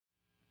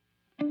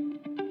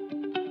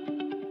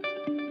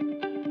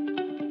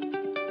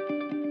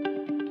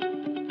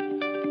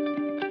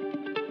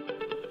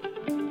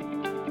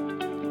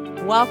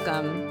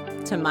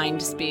Welcome to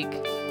Mind Speak.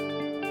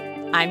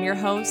 I'm your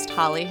host,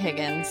 Holly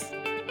Higgins,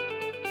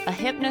 a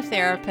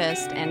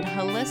hypnotherapist and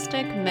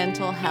holistic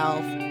mental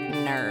health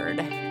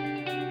nerd.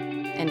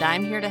 And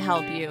I'm here to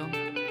help you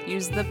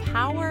use the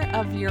power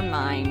of your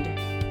mind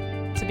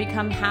to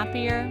become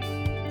happier,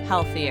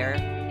 healthier,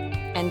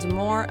 and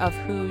more of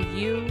who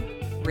you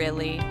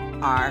really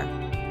are.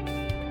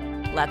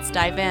 Let's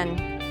dive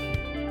in.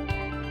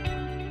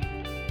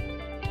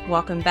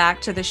 Welcome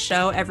back to the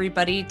show,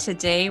 everybody.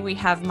 Today we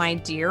have my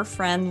dear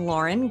friend,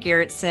 Lauren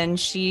Gerritsen.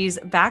 She's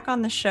back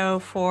on the show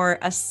for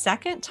a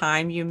second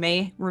time. You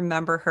may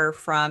remember her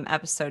from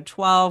episode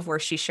 12, where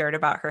she shared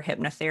about her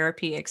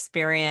hypnotherapy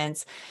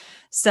experience.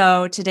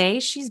 So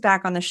today she's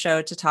back on the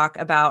show to talk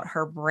about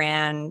her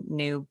brand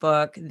new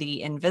book,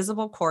 The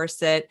Invisible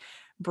Corset: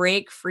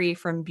 Break Free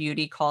from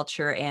Beauty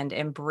Culture and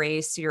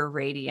Embrace Your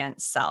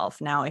Radiant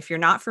Self. Now, if you're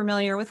not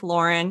familiar with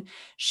Lauren,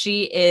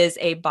 she is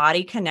a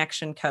body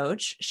connection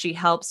coach. She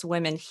helps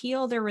women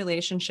heal their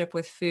relationship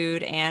with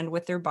food and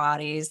with their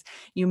bodies.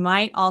 You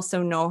might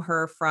also know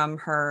her from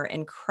her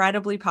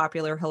incredibly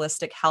popular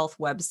holistic health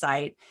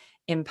website,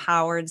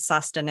 Empowered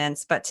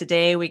Sustenance. But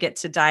today we get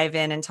to dive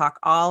in and talk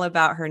all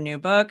about her new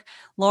book.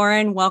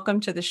 Lauren, welcome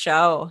to the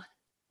show.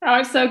 Oh,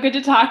 it's so good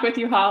to talk with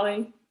you,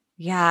 Holly.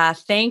 Yeah,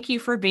 thank you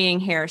for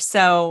being here.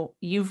 So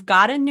you've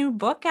got a new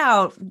book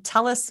out.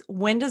 Tell us,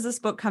 when does this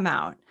book come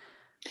out?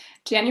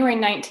 January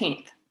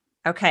 19th.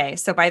 Okay,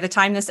 so by the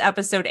time this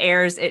episode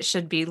airs, it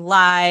should be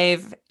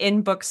live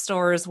in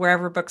bookstores,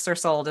 wherever books are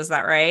sold. Is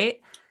that right?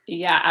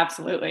 Yeah,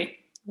 absolutely.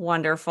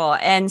 Wonderful.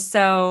 And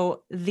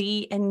so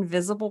The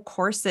Invisible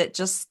Corset,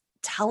 just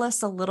tell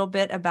us a little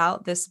bit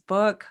about this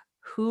book.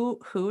 Who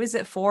is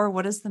it for?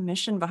 What is the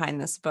mission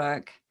behind this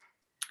book?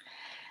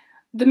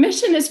 The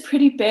mission is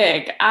pretty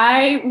big.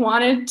 I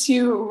wanted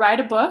to write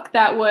a book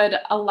that would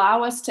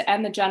allow us to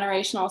end the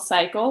generational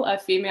cycle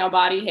of female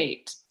body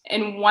hate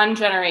in one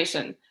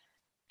generation.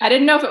 I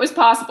didn't know if it was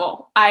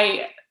possible.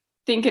 I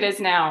think it is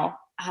now.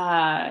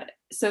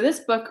 So this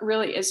book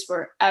really is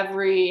for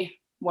every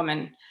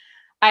woman.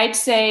 I'd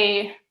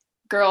say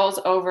girls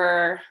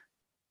over,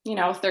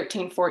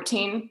 13,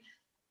 14.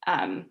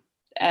 And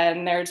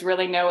there's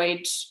really no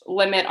age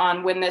limit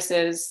on when this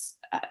is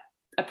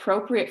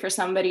appropriate for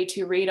somebody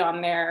to read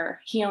on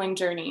their healing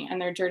journey and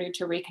their journey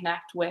to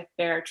reconnect with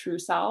their true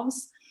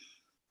selves.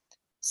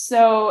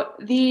 So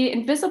The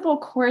Invisible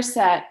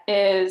Corset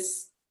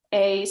is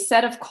a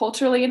set of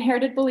culturally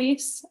inherited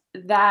beliefs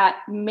that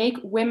make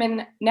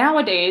women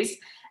nowadays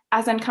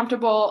as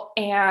uncomfortable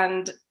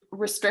and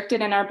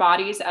restricted in our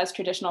bodies as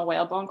traditional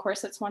whalebone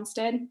corsets once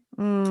did.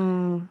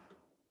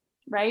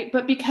 Right?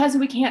 But because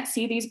we can't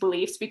see these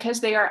beliefs,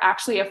 because they are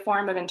actually a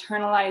form of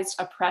internalized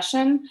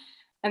oppression,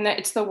 and that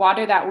it's the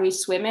water that we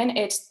swim in,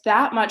 it's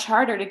that much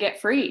harder to get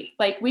free.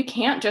 Like, we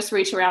can't just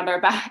reach around our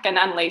back and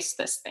unlace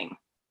this thing.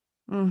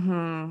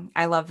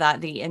 I love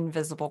that, the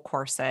invisible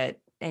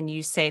corset. And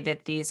you say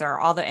that these are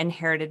all the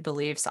inherited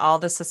beliefs, all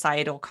the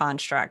societal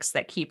constructs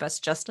that keep us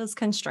just as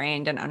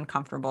constrained and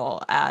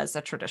uncomfortable as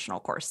a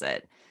traditional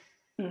corset.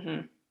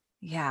 Mm-hmm.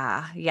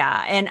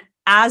 Yeah. And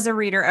as a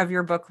reader of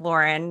your book,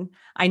 Lauren,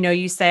 I know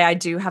you say I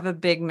do have a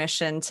big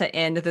mission to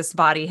end this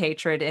body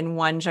hatred in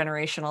one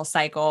generational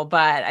cycle,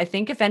 but I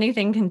think if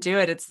anything can do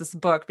it, it's this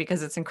book,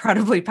 because it's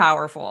incredibly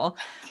powerful.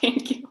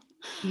 Thank you.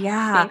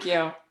 Yeah. Thank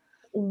you.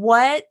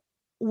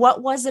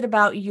 What was it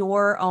about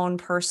your own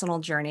personal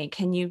journey?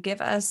 Can you give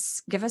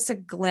us a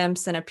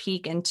glimpse and a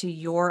peek into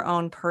your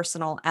own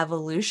personal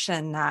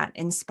evolution that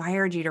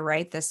inspired you to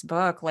write this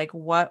book? Like,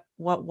 what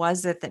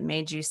was it that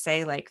made you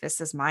say, like,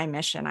 this is my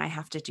mission, I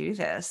have to do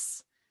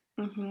this?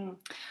 Mm-hmm.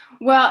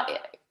 Well,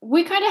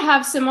 we kind of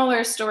have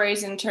similar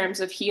stories in terms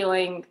of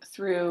healing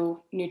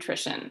through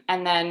nutrition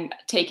and then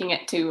taking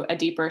it to a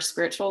deeper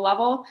spiritual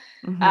level.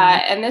 Mm-hmm.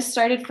 And this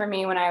started for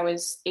me when I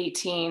was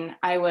 18.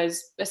 I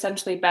was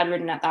essentially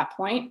bedridden at that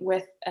point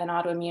with an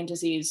autoimmune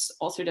disease,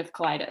 ulcerative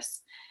colitis.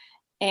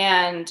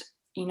 And,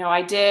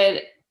 I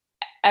did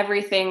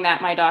everything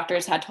that my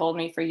doctors had told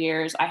me for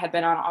years. I had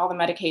been on all the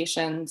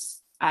medications.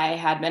 I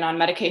had been on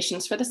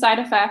medications for the side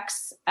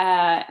effects.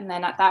 And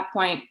then at that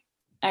point,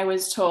 I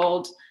was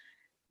told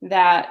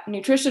that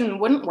nutrition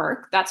wouldn't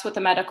work. That's what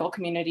the medical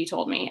community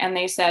told me. And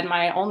they said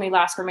my only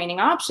last remaining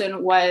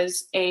option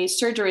was a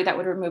surgery that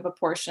would remove a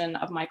portion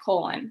of my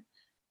colon.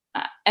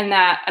 And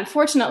that,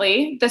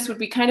 unfortunately, this would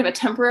be kind of a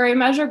temporary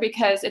measure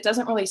because it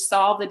doesn't really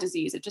solve the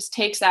disease. It just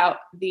takes out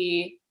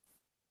the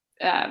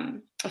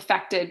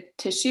affected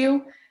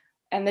tissue,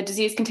 and the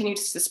disease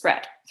continues to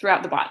spread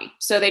throughout the body.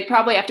 So they'd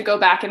probably have to go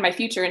back in my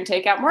future and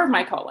take out more of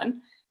my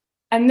colon.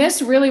 And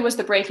this really was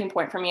the breaking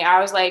point for me. I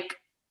was like,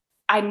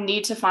 I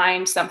need to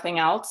find something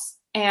else.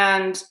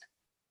 And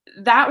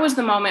that was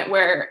the moment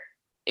where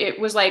it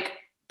was like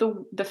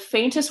the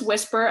faintest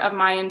whisper of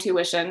my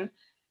intuition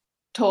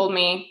told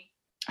me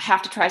I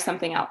have to try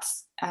something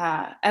else.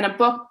 And a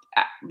book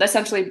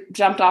essentially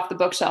jumped off the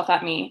bookshelf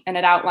at me, and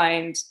it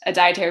outlined a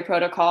dietary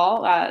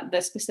protocol,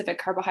 the specific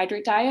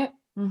carbohydrate diet.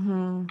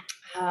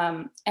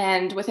 Mm-hmm.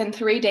 And within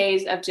 3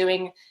 days of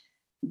doing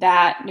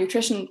that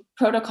nutrition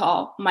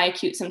protocol, my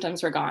acute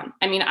symptoms were gone.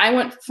 I mean, I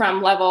went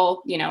from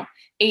level,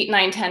 8,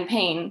 9, 10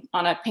 pain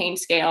on a pain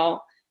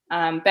scale,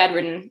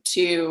 bedridden,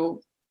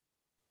 to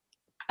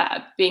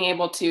being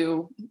able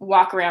to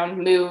walk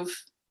around, move,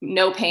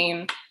 no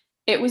pain.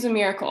 It was a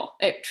miracle.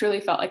 It truly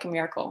felt like a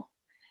miracle.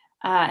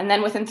 And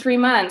then within 3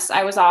 months,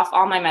 I was off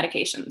all my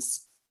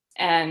medications.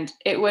 And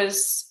it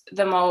was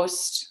the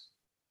most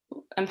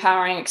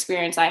empowering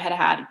experience I had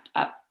had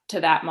up to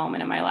that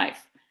moment in my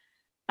life.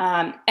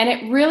 And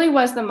it really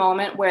was the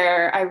moment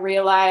where I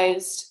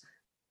realized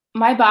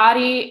my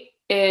body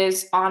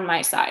is on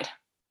my side,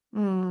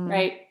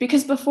 right?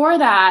 Because before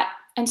that,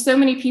 and so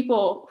many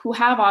people who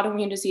have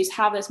autoimmune disease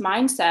have this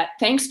mindset,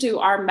 thanks to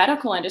our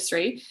medical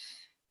industry,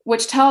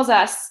 which tells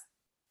us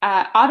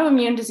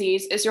autoimmune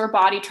disease is your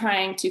body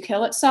trying to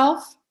kill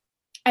itself,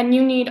 and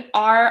you need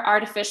our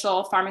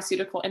artificial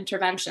pharmaceutical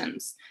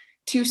interventions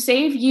to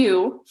save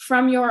you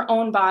from your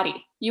own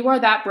body. You are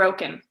that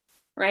broken,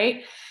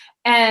 right?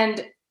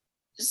 And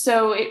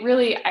so it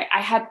really,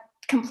 I had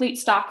complete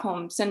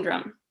Stockholm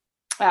syndrome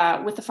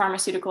with the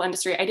pharmaceutical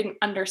industry. I didn't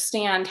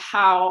understand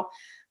how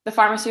the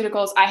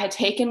pharmaceuticals I had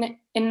taken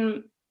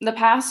in the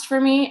past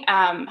for me,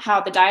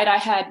 how the diet I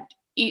had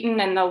eaten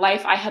and the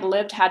life I had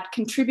lived had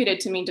contributed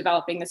to me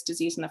developing this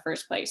disease in the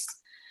first place.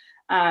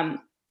 And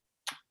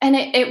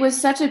it was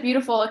such a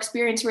beautiful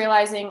experience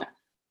realizing,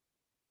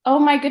 oh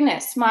my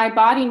goodness, my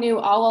body knew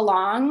all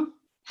along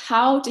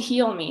how to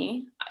heal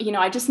me.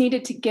 I just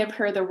needed to give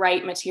her the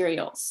right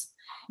materials.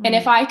 And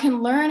if I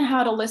can learn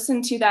how to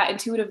listen to that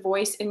intuitive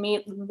voice in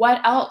me, what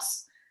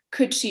else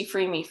could she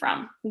free me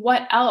from?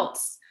 What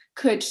else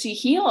could she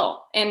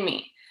heal in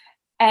me?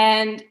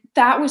 And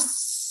that was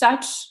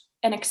such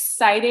an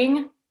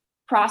exciting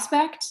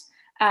prospect.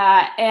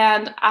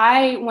 And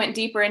I went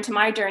deeper into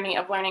my journey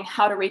of learning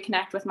how to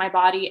reconnect with my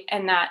body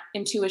and that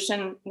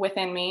intuition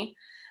within me.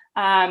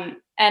 And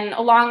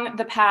along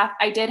the path,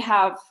 I did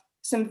have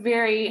some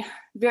very,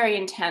 very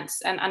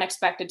intense and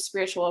unexpected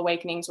spiritual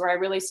awakenings where I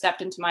really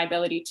stepped into my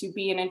ability to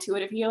be an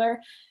intuitive healer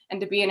and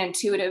to be an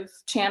intuitive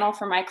channel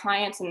for my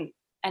clients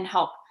and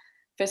help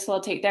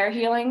facilitate their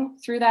healing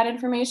through that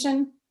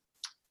information.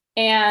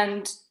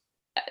 And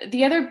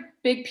the other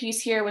big piece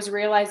here was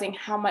realizing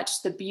how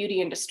much the beauty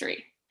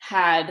industry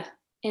had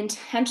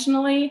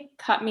intentionally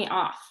cut me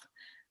off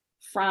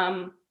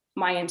from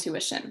my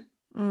intuition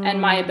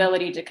and my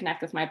ability to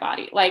connect with my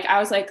body. Like, I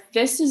was like,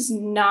 this is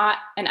not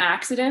an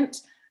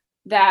accident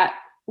that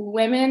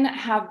women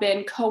have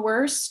been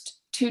coerced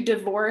to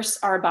divorce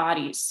our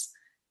bodies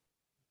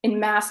in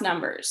mass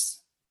numbers,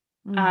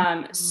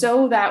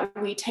 so that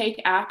we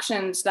take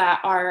actions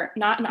that are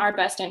not in our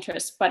best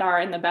interest, but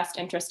are in the best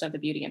interest of the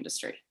beauty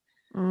industry.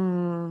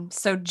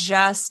 So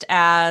just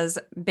as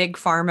big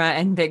pharma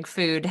and big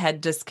food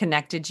had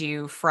disconnected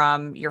you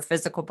from your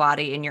physical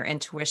body and your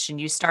intuition,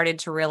 you started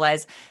to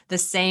realize the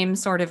same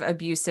sort of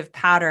abusive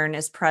pattern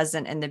is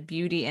present in the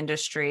beauty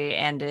industry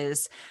and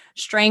is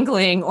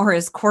strangling or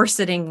is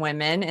corseting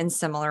women in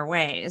similar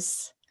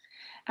ways.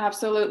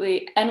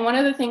 Absolutely. And one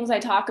of the things I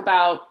talk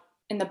about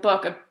in the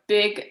book, a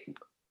big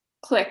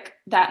click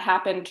that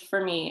happened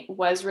for me,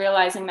 was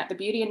realizing that the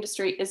beauty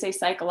industry is a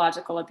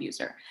psychological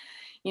abuser.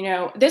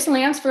 This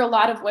lands for a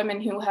lot of women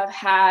who have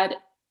had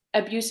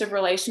abusive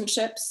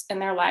relationships in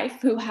their life,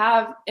 who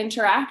have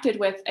interacted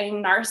with a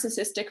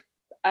narcissistic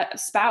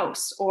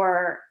spouse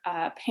or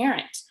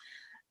parent,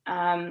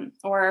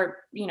 or,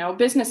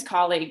 business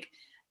colleague,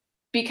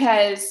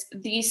 because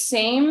these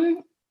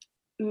same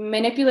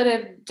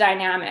manipulative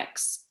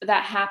dynamics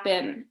that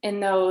happen in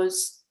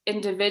those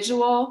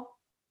individual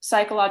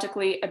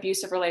psychologically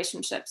abusive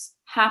relationships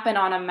happen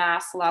on a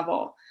mass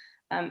level.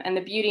 And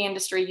the beauty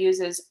industry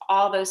uses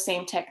all those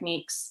same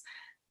techniques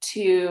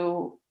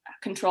to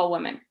control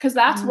women, because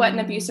that's what an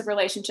abusive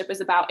relationship is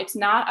about. It's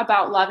not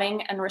about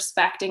loving and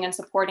respecting and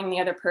supporting the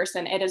other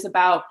person. It is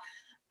about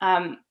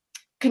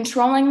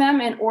controlling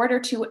them in order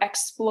to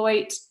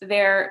exploit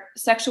their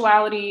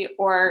sexuality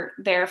or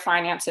their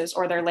finances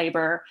or their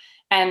labor.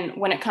 And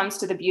when it comes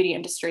to the beauty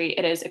industry,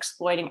 it is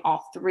exploiting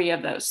all three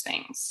of those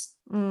things.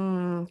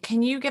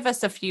 Can you give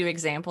us a few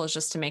examples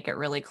just to make it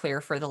really clear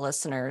for the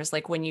listeners?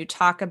 Like, when you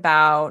talk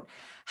about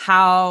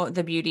how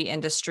the beauty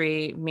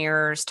industry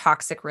mirrors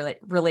toxic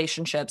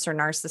relationships or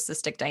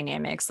narcissistic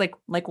dynamics,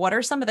 like what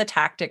are some of the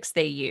tactics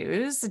they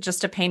use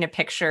just to paint a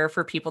picture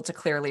for people to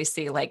clearly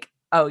see, like,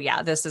 oh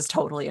yeah, this is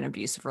totally an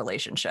abusive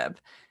relationship?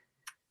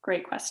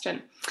 Great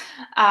question.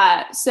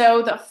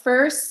 So the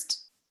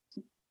first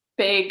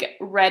big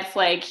red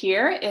flag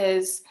here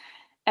is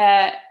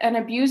an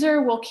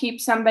abuser will keep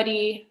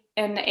somebody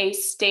in a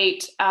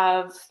state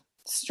of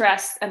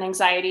stress and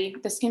anxiety.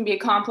 This can be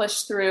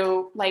accomplished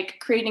through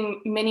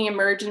creating mini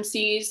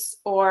emergencies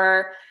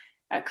or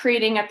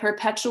creating a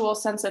perpetual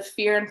sense of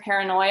fear and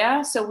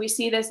paranoia. So we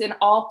see this in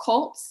all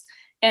cults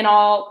and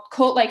all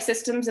cult-like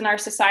systems in our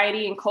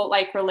society and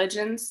cult-like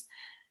religions.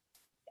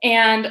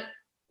 And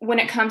when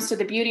it comes to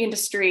the beauty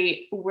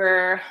industry,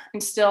 we're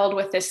instilled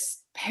with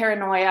this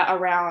paranoia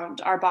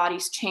around our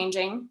bodies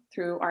changing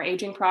through our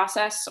aging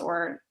process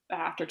or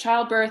after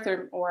childbirth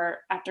or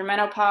after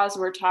menopause,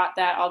 we're taught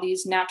that all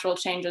these natural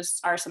changes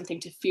are something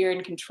to fear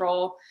and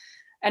control.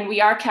 And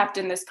we are kept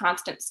in this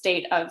constant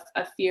state of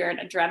fear and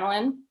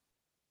adrenaline.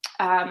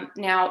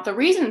 Now, the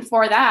reason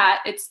for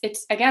that,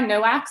 it's again,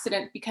 no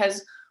accident,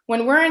 because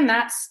when we're in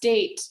that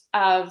state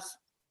of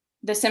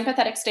the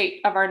sympathetic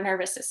state of our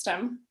nervous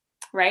system,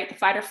 right, the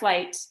fight or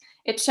flight,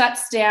 it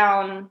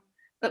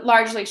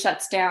largely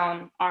shuts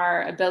down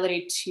our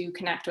ability to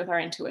connect with our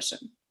intuition.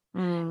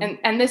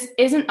 And this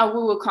isn't a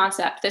woo-woo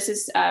concept. This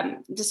is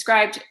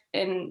described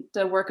in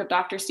the work of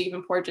Dr.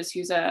 Stephen Porges,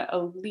 who's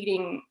a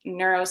leading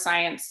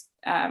neuroscience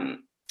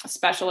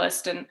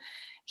specialist. And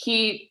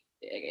he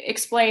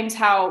explains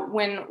how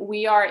when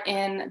we are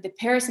in the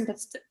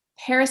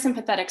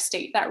parasympathetic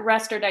state, that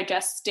rest or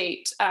digest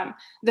state,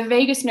 the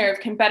vagus nerve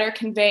can better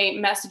convey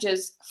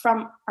messages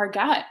from our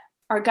gut.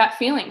 Our gut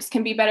feelings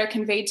can be better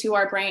conveyed to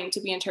our brain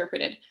to be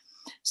interpreted.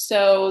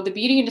 So the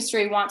beauty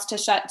industry wants to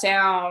shut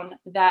down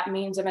that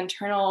means of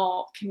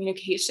internal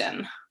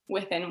communication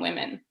within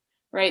women,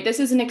 right? This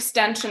is an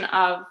extension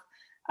of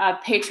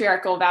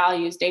patriarchal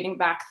values dating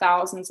back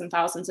thousands and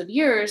thousands of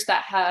years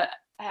that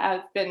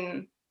have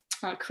been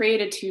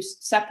created to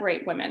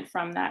separate women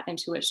from that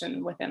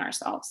intuition within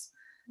ourselves.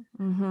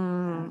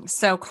 Mm-hmm.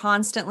 So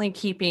constantly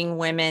keeping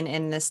women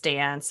in this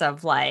dance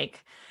of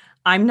like,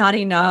 I'm not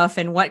enough,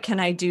 and what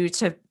can I do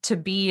to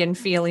be and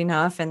feel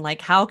enough, and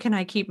like how can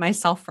I keep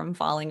myself from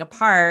falling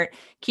apart,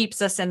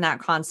 keeps us in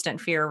that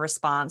constant fear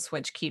response,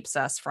 which keeps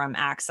us from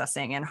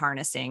accessing and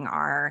harnessing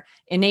our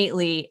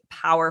innately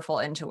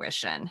powerful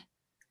intuition.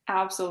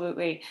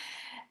 Absolutely.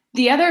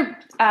 The other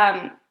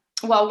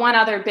one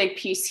other big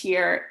piece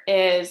here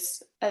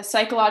is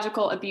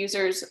psychological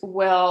abusers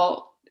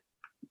will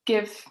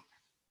give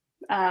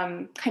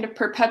kind of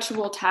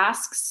perpetual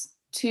tasks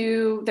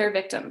to their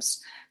victims.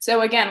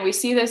 So again, we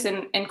see this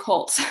in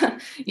cults,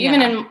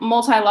 even in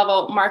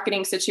multi-level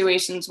marketing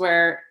situations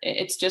where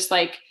it's just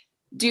like,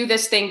 do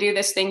this thing, do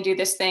this thing, do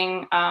this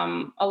thing.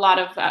 A lot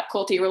of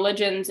culty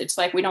religions, it's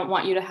like, we don't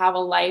want you to have a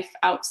life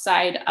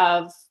outside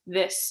of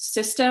this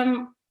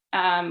system.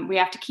 We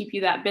have to keep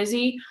you that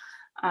busy.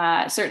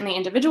 Certainly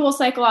individual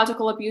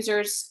psychological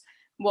abusers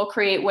will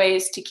create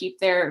ways to keep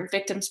their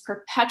victims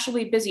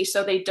perpetually busy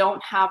so they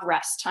don't have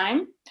rest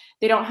time.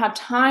 They don't have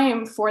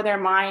time for their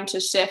mind to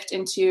shift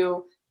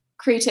into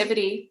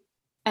creativity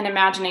and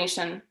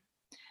imagination.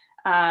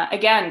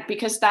 Again,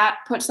 because that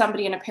puts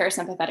somebody in a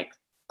parasympathetic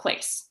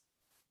place,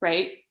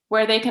 right?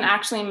 Where they can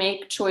actually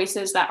make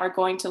choices that are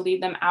going to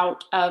lead them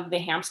out of the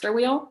hamster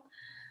wheel.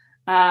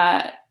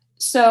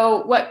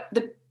 So what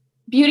the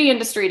beauty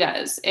industry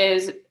does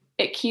is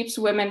it keeps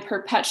women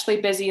perpetually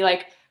busy.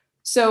 Like,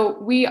 so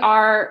we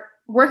are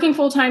working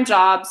full-time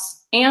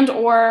jobs, and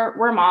or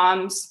we're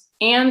moms,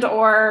 and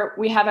or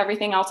we have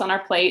everything else on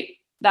our plate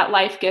that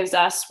life gives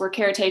us. We're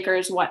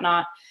caretakers,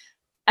 whatnot.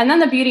 And then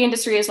the beauty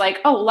industry is like,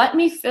 oh, let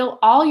me fill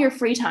all your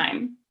free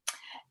time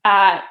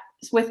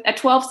with a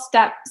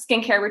 12-step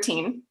skincare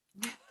routine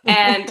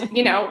and,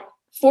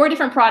 4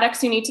 different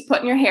products you need to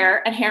put in your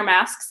hair and hair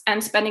masks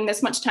and spending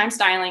this much time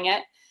styling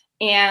it.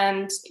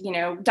 And,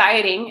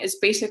 dieting is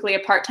basically a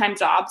part-time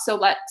job. So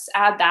let's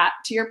add that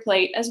to your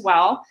plate as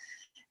well.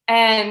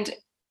 And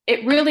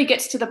it really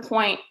gets to the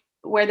point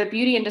where the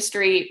beauty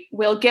industry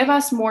will give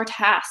us more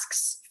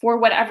tasks for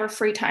whatever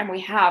free time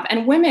we have.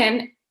 And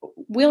women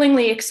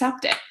willingly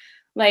accept it.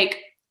 Like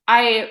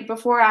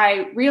before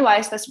I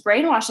realized this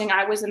brainwashing,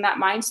 I was in that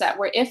mindset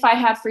where if I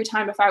had free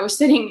time, if I was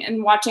sitting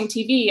and watching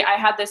TV, I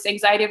had this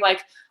anxiety of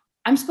like,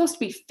 I'm supposed to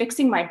be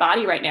fixing my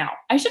body right now.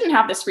 I shouldn't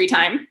have this free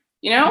time.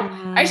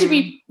 I should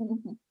be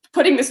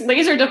putting this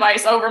laser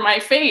device over my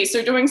face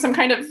or doing some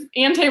kind of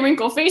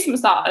anti-wrinkle face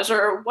massage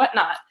or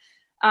whatnot.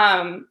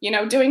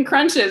 Doing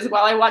crunches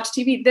while I watch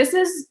TV. This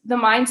is the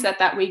mindset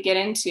that we get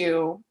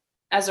into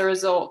as a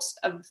result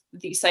of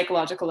the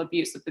psychological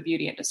abuse of the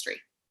beauty industry.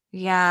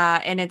 Yeah.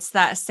 And it's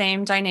that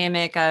same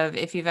dynamic of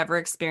if you've ever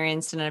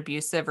experienced an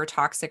abusive or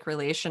toxic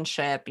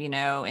relationship,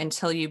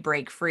 until you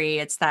break free,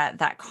 it's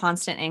that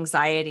constant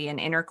anxiety and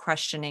inner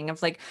questioning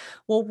of like,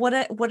 well, what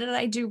did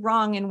I do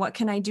wrong? And what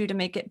can I do to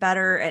make it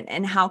better?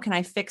 And how can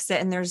I fix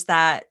it? And there's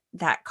that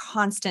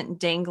constant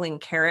dangling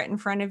carrot in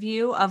front of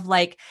you of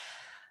like,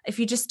 if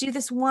you just do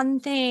this one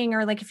thing,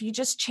 or like, if you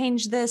just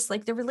change this,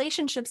 like the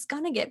relationship's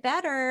going to get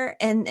better.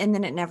 And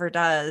then it never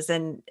does.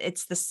 And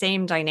it's the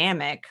same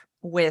dynamic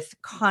with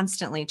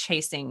constantly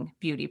chasing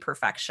beauty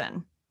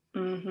perfection.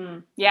 Mm-hmm.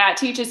 Yeah. It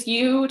teaches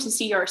you to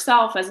see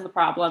yourself as the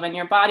problem and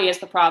your body as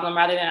the problem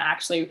rather than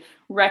actually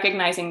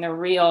recognizing the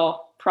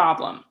real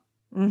problem.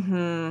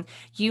 Mm-hmm.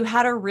 You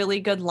had a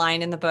really good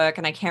line in the book,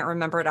 and I can't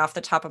remember it off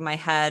the top of my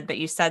head, but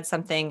you said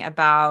something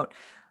about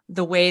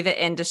the way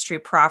the industry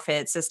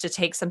profits is to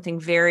take something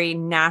very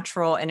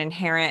natural and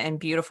inherent and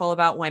beautiful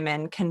about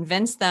women,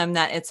 convince them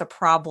that it's a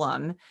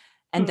problem,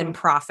 and then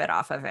profit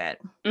off of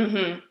it.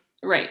 Mm-hmm.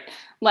 Right.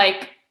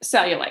 Like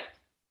cellulite,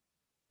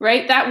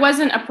 right? That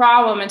wasn't a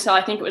problem until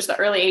I think it was the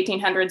early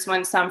 1800s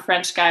when some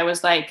French guy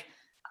was like,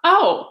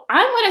 oh,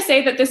 I'm going to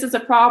say that this is a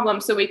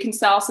problem so we can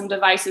sell some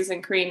devices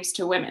and creams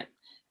to women.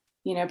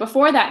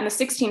 Before that in the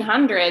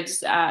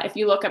 1600s, if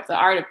you look up the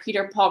art of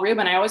Peter Paul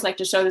Rubin, I always like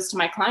to show this to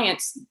my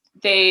clients.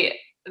 The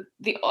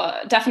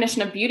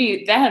definition of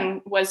beauty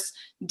then was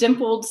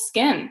dimpled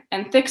skin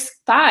and thick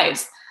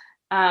thighs.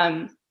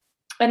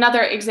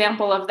 Another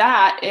example of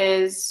that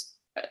is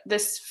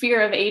this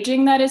fear of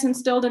aging that is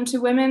instilled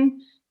into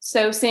women.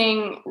 So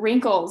seeing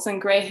wrinkles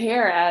and gray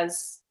hair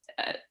as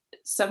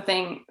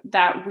something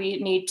that we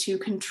need to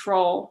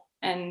control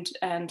and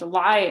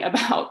lie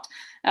about,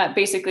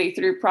 basically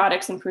through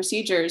products and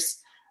procedures.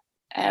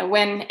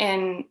 When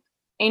in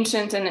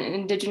ancient and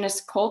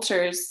indigenous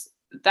cultures,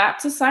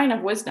 that's a sign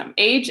of wisdom.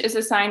 Age is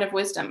a sign of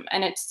wisdom,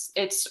 and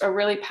it's a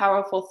really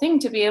powerful thing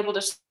to be able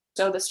to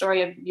show the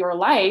story of your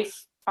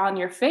life on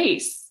your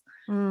face.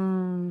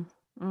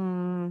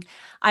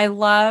 I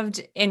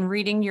loved in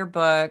reading your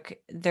book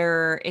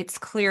it's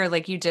clear,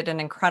 like you did an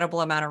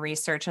incredible amount of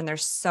research and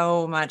there's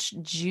so much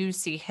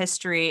juicy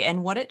history.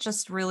 And what it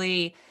just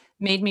really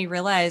made me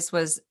realize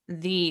was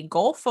the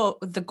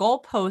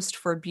goalpost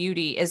for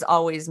beauty is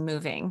always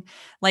moving.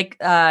 Like,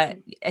 I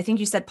think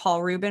you said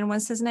Paul Rubin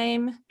was his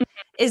name. Mm-hmm.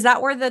 Is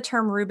that where the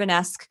term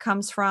Rubenesque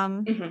comes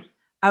from? Mm-hmm.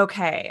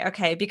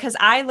 Okay. Because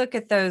I look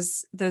at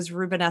those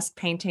Rubenesque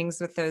paintings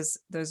with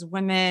those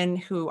women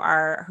who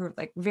are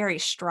like very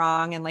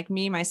strong, and like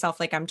me, myself,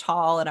 like I'm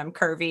tall and I'm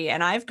curvy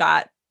and I've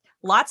got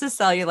lots of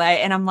cellulite,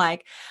 and I'm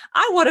like,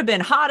 I would have been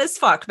hot as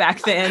fuck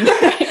back then,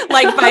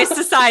 like by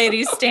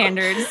society's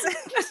standards.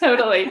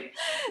 Totally.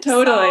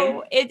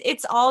 So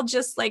it's all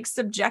just like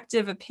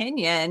subjective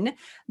opinion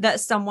that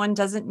someone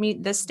doesn't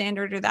meet this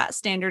standard or that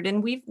standard.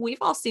 And we've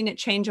all seen it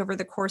change over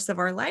the course of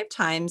our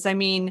lifetimes. I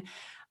mean,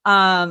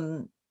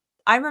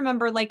 I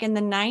remember like in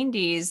the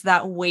 90s,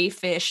 that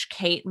waifish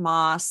Kate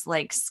Moss,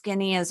 like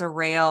skinny as a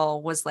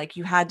rail, was like,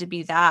 you had to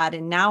be that.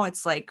 And now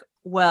it's like,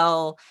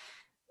 well,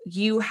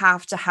 you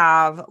have to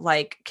have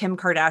like Kim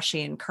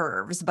Kardashian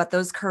curves, but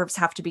those curves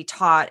have to be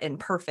taut and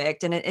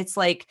perfect. And it's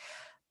like,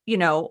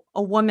 a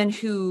woman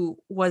who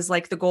was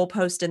like the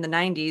goalpost in the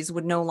 90s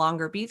would no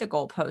longer be the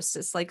goalpost.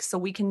 It's like, so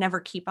we can never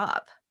keep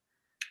up.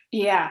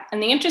 Yeah.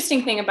 And the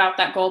interesting thing about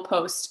that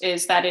goalpost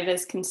is that it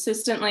is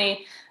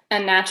consistently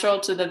unnatural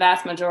to the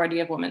vast majority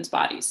of women's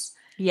bodies.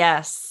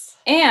 Yes.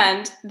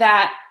 And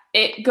that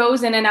it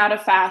goes in and out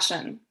of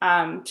fashion,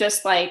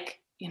 just like,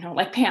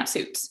 like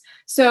pantsuits.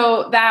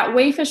 So that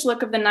waifish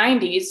look of the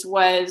 90s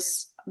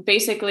was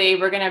basically,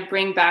 we're going to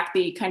bring back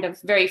the kind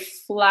of very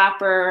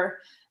flapper,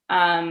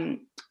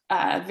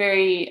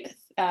 very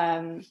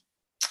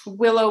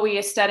willowy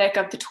aesthetic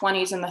of the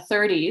 20s and the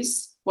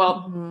 30s.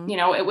 Well, mm-hmm.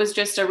 It was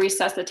just a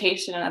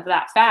resuscitation of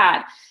that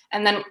fad.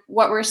 And then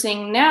what we're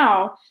seeing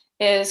now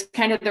is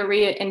kind of the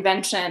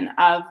reinvention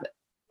of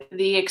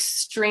the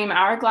extreme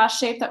hourglass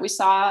shape that we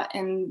saw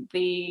in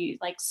the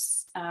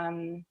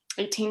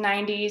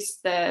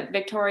 1890s, the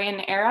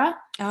Victorian era.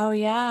 Oh,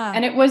 yeah.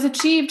 And it was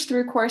achieved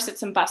through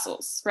corsets and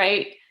bustles,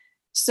 right?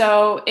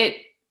 So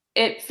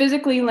it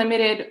physically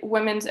limited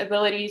women's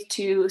ability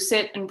to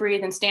sit and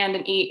breathe and stand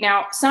and eat.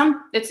 Now,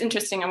 it's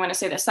interesting, I want to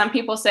say this. Some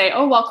people say,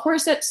 oh, well,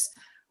 corsets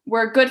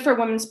were good for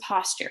women's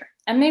posture,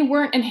 and they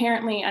weren't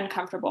inherently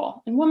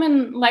uncomfortable, and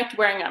women liked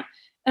wearing them.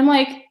 I'm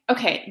like,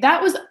 okay,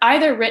 that was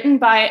either written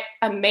by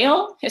a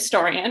male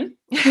historian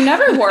who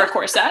never wore a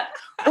corset,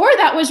 or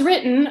that was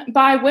written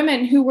by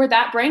women who were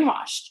that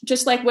brainwashed.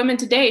 Just like women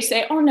today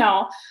say, oh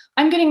no,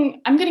 I'm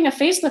getting a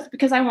facelift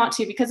because I want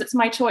to, because it's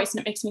my choice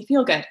and it makes me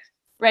feel good,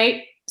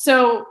 right?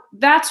 So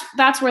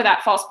that's where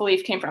that false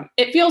belief came from.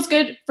 It feels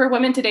good for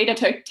women today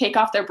to take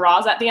off their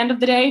bras at the end of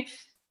the day.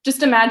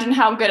 Just imagine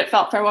how good it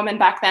felt for women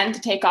back then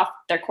to take off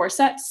their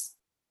corsets.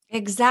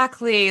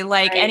 Exactly.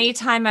 Like right.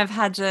 Anytime I've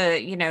had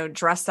to,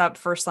 dress up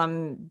for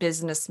some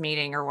business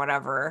meeting or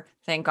whatever,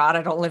 thank God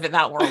I don't live in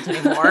that world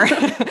anymore.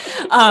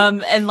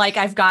 And like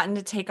I've gotten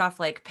to take off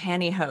like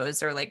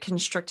pantyhose or like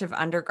constrictive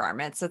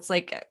undergarments. It's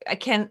like I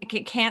can't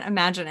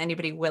imagine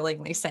anybody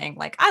willingly saying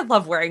like, I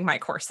love wearing my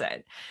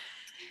corset.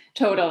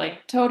 Totally.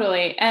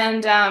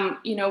 And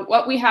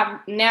what we have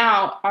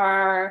now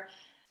are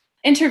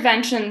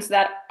interventions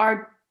that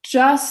are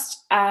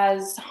just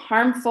as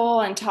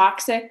harmful and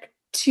toxic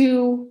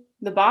to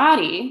the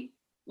body.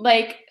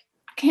 Like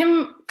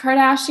Kim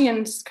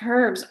Kardashian's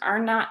curves are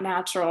not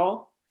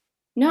natural.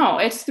 No,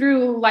 it's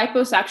through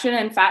liposuction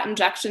and fat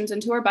injections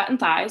into her butt and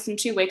thighs. And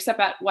she wakes up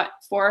at 4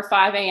 or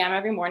 5 a.m.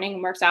 every morning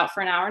and works out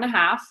for an hour and a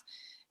half.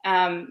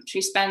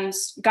 She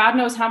spends God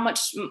knows how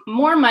much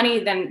more money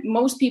than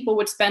most people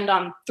would spend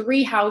on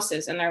 3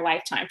 houses in their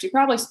lifetime. She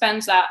probably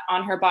spends that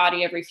on her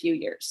body every few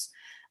years.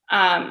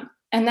 And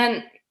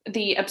then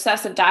the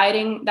obsessive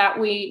dieting that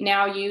we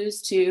now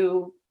use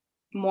to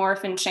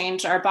morph and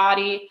change our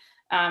body,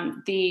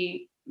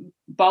 the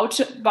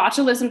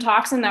botulism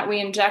toxin that we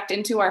inject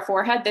into our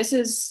forehead, this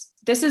is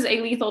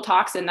a lethal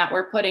toxin that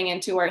we're putting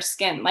into our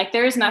skin. Like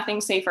there is nothing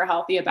safe or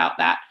healthy about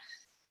that.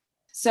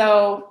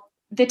 So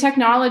the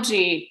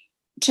technology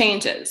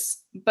changes,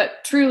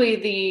 but truly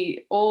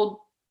the old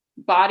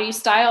body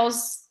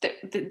styles,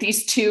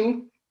 these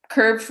two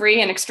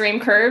curve-free and extreme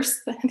curves,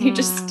 they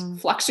just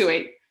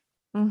fluctuate.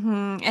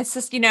 It's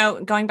just,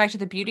 going back to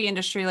the beauty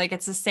industry, like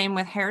it's the same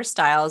with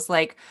hairstyles.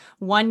 Like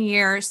one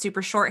year,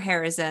 super short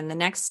hair is in, the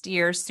next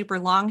year, super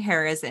long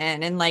hair is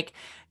in. And like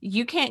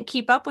you can't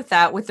keep up with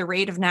that with the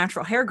rate of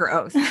natural hair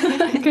growth.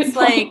 Good It's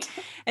like, point.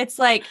 it's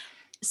like,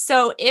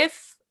 so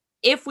if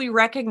we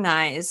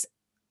recognize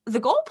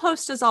the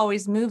goalpost is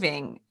always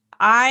moving,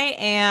 I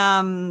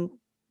am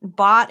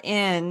bought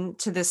in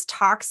to this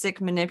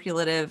toxic,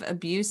 manipulative,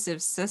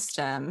 abusive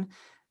system.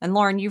 And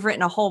Lauren, you've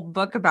written a whole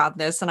book about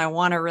this, and I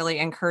want to really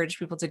encourage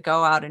people to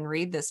go out and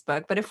read this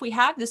book. But if we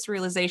have this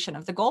realization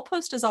of the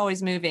goalpost is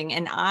always moving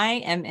and I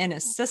am in a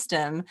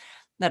system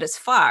that is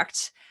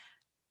fucked,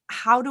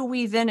 how do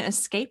we then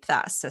escape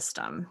that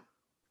system?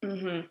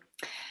 Mm-hmm.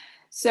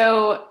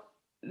 So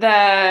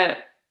the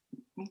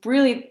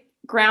really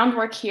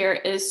groundwork here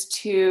is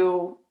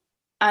to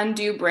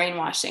undo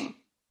brainwashing.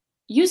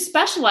 You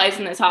specialize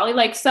in this, Holly,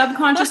 like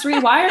subconscious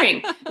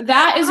rewiring.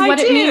 That is what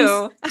it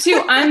means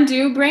to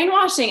undo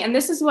brainwashing. And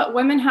this is what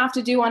women have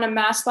to do on a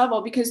mass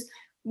level, because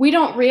we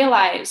don't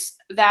realize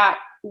that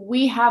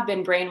we have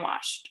been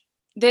brainwashed.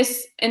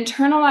 This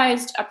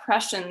internalized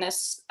oppression,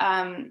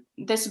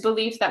 this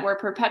belief that we're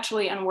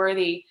perpetually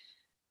unworthy,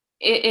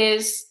 it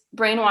is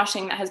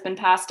brainwashing that has been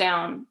passed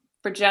down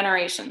for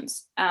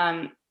generations.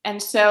 And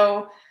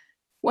so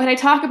what I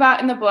talk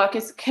about in the book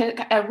is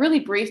a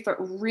really brief but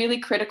really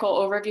critical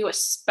overview,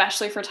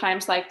 especially for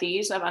times like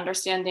these, of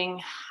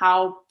understanding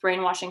how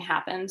brainwashing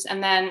happens.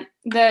 And then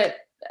the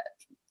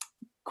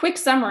quick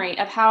summary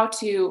of how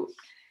to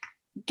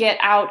get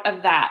out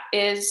of that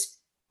is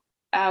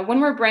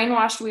when we're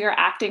brainwashed, we are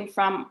acting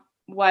from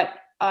what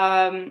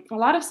a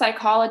lot of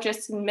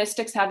psychologists and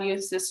mystics have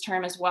used this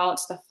term as well.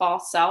 It's the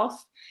false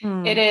self.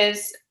 It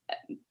is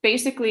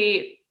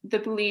basically the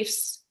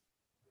beliefs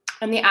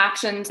and the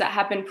actions that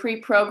have been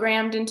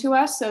pre-programmed into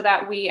us so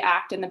that we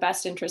act in the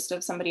best interest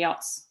of somebody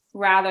else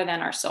rather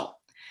than our soul.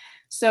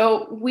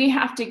 So we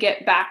have to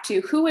get back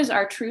to who is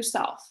our true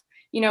self.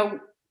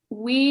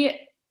 We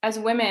as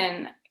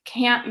women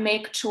can't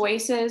make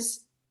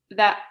choices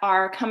that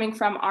are coming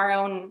from our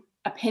own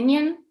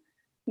opinion.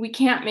 We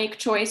can't make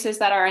choices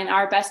that are in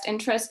our best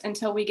interest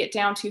until we get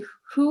down to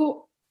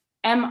who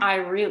am I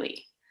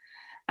really?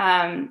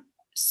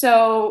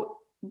 So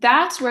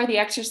that's where the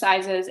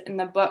exercises in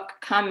the book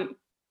come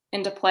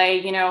into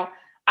play.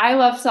 I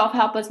love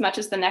self-help as much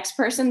as the next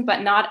person,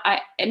 but not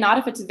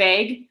if it's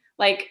vague.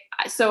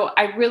 So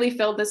I really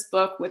filled this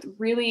book with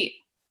really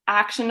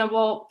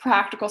actionable,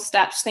 practical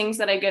steps, things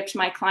that I give to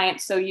my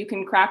clients. So you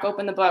can crack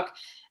open the book.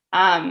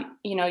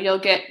 You'll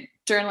get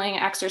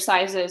journaling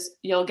exercises,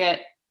 you'll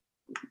get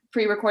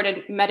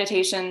pre-recorded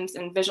meditations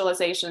and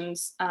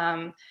visualizations.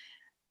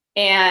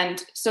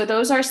 And so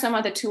those are some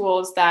of the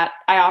tools that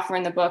I offer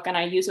in the book and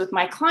I use with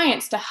my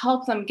clients to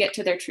help them get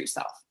to their true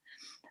self.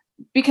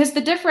 Because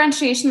the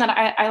differentiation that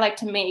I like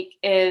to make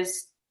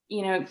is,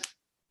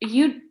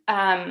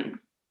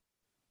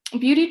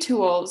 beauty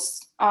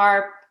tools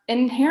are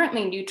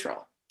inherently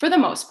neutral for the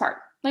most part.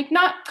 Like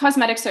not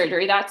cosmetic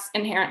surgery, that's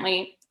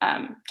inherently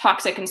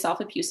toxic and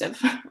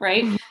self-abusive,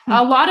 right?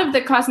 A lot of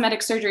the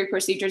cosmetic surgery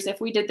procedures,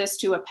 if we did this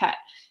to a pet,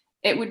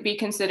 it would be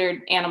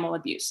considered animal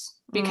abuse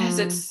because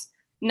it's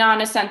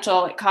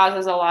non-essential. It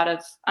causes a lot of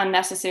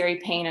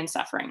unnecessary pain and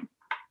suffering,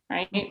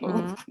 right?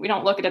 We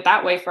don't look at it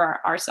that way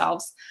for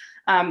ourselves.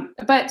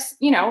 But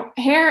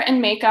hair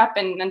and makeup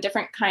and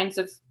different kinds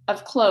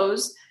of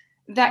clothes,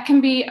 that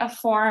can be a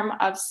form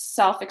of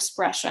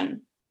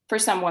self-expression for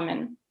some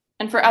women.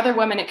 And for other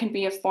women, it can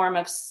be a form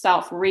of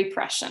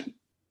self-repression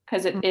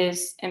because it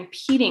is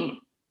impeding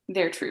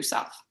their true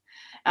self.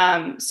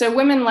 So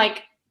women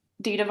like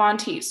Dita Von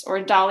Teese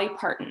or Dolly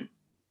Parton,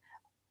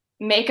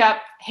 makeup,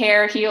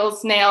 hair,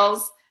 heels,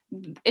 nails,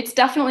 it's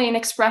definitely an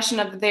expression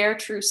of their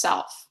true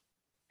self.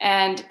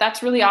 And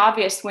that's really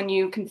obvious when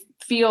you can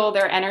feel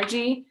their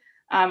energy,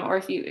 or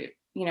if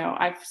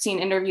I've seen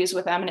interviews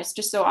with them and it's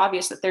just so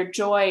obvious that their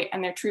joy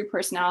and their true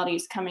personality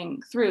is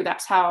coming through.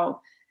 That's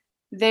how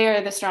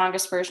they're the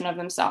strongest version of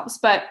themselves.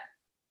 But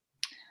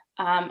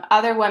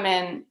other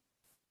women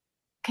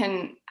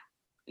can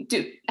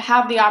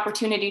have the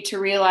opportunity to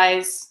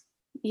realize,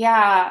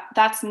 yeah,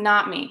 that's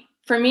not me.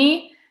 For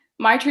me,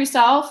 my true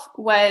self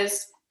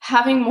was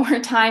having more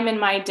time in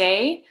my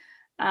day.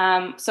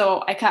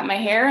 So I cut my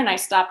hair and I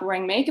stopped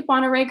wearing makeup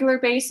on a regular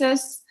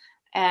basis,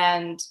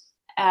 and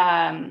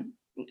I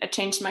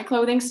changed my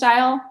clothing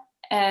style.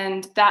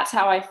 And that's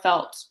how I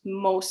felt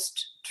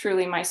most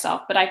truly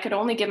myself. But I could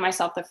only give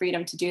myself the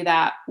freedom to do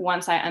that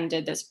once I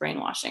undid this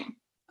brainwashing.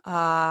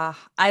 I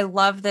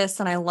love this.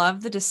 And I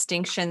love the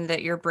distinction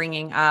that you're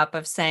bringing up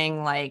of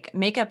saying like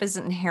makeup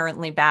isn't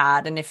inherently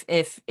bad. And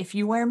if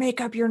you wear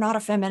makeup, you're not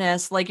a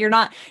feminist. Like you're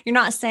not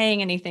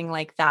saying anything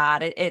like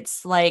that.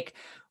 It's like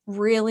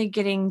really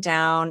getting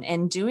down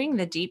and doing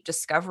the deep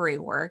discovery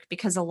work,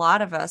 because a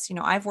lot of us,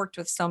 I've worked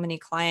with so many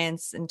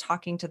clients and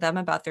talking to them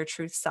about their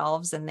truth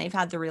selves, and they've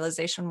had the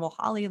realization, well,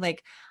 Holly,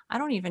 like, I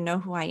don't even know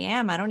who I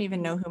am. I don't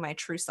even know who my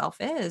true self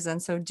is.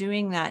 And so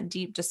doing that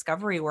deep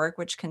discovery work,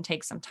 which can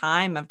take some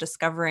time of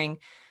discovering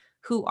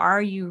who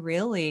are you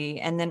really?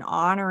 And then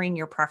honoring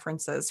your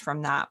preferences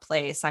from that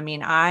place. I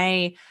mean,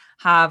 I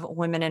have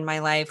women in my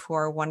life who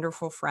are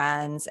wonderful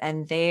friends,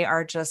 and they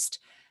are just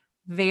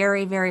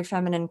very, very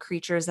feminine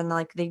creatures. And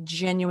like, they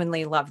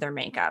genuinely love their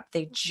makeup.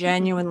 They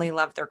genuinely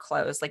love their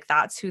clothes. Like,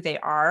 that's who they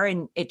are.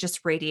 And it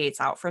just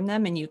radiates out from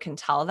them. And you can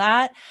tell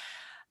that.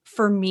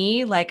 For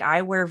me, like,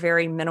 I wear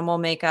very minimal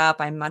makeup.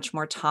 I'm much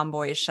more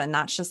tomboyish, and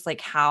that's just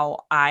like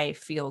how I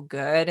feel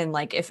good. And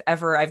like, if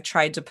ever I've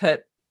tried to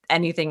put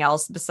anything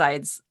else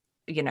besides,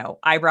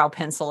 eyebrow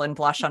pencil and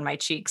blush on my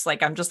cheeks,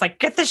 like, I'm just like,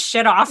 get this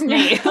shit off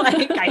me.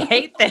 Like, I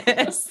hate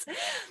this.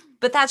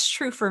 But that's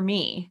true for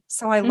me.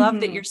 So I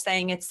love that you're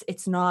saying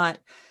it's not,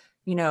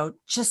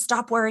 just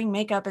stop wearing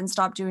makeup and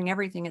stop doing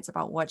everything. It's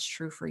about what's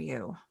true for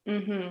you.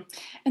 And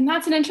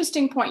that's an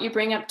interesting point you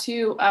bring up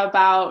too,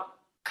 about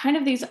kind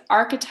of these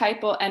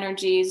archetypal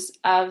energies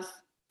of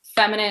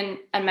feminine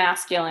and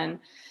masculine.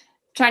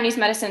 Chinese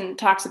medicine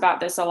talks about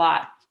this a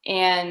lot.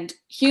 And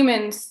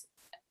humans,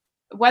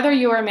 whether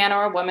you are a man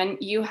or a woman,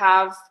 you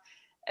have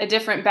a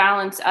different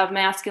balance of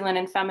masculine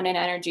and feminine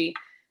energy.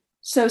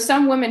 So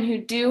some women who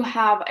do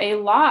have a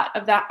lot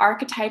of that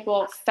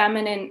archetypal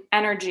feminine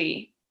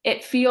energy,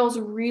 it feels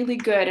really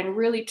good and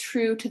really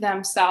true to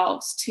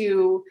themselves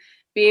to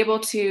be able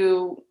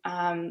to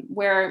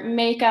wear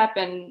makeup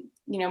and,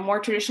 more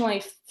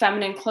traditionally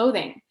feminine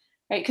clothing,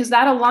 right? Because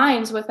that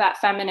aligns with that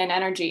feminine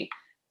energy.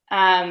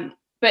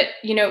 But,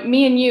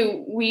 me and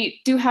you,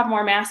 we do have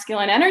more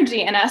masculine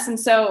energy in us. And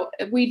so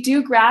we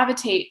do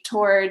gravitate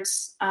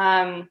towards,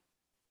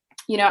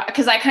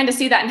 because I kind of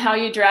see that in how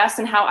you dress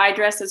and how I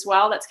dress as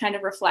well. That's kind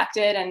of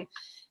reflected and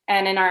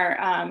in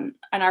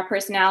our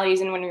personalities.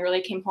 And when we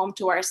really came home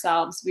to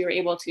ourselves, we were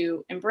able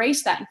to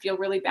embrace that and feel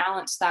really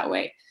balanced that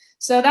way.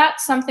 So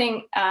that's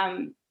something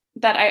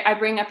that I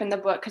bring up in the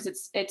book,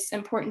 because it's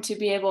important to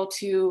be able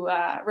to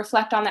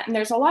reflect on that. And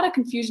there's a lot of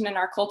confusion in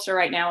our culture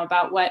right now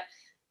about what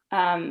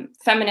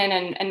feminine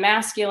and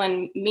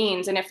masculine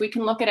means. And if we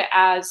can look at it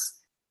as,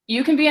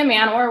 you can be a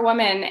man or a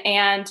woman,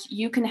 and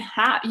you can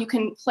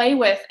play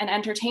with and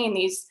entertain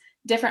these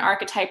different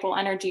archetypal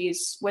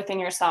energies within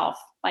yourself.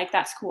 Like,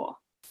 that's cool.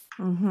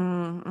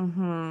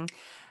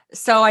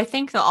 So I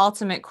think the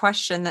ultimate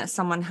question that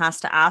someone has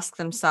to ask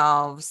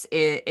themselves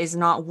is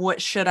not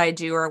what should I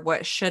do or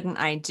what shouldn't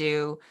I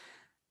do,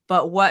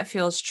 but what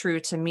feels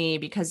true to me.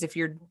 Because if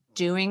you're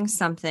doing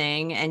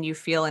something and you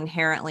feel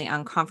inherently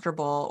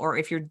uncomfortable, or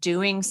if you're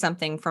doing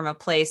something from a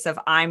place of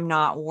I'm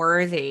not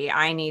worthy,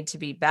 I need to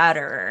be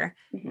better.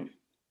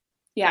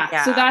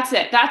 Yeah. So that's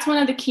it. That's one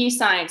of the key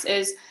signs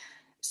is,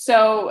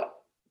 so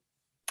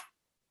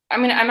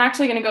I'm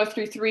actually going to go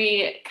through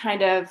 3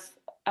 kind of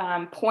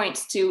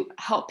points to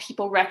help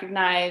people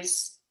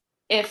recognize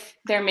if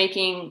they're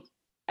making,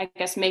 I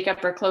guess,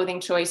 makeup or clothing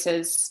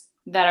choices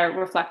that are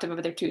reflective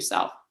of their true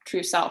self.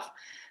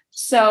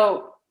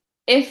 So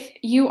if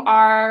you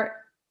are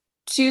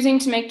choosing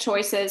to make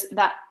choices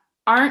that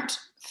aren't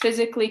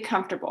physically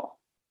comfortable,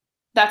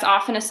 that's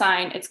often a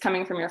sign it's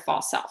coming from your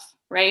false self,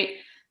 right?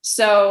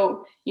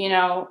 So,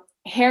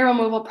 hair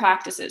removal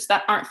practices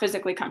that aren't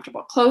physically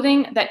comfortable,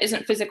 clothing that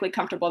isn't physically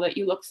comfortable that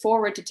you look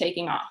forward to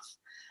taking off,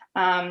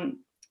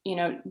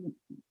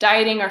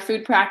 dieting or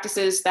food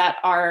practices that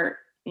are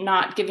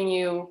not giving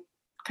you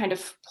kind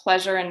of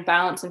pleasure and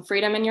balance and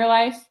freedom in your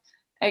life,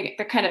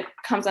 that kind of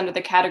comes under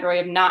the category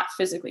of not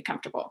physically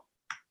comfortable.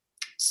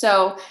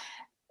 So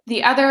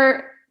the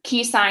other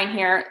key sign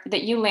here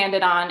that you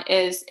landed on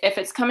is if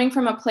it's coming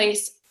from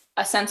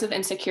a sense of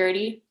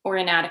insecurity or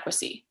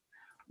inadequacy,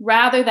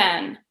 rather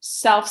than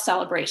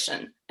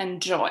self-celebration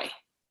and joy.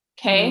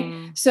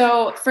 Okay.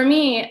 So for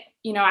me,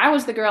 I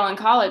was the girl in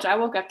college. I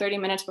woke up 30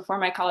 minutes before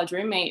my college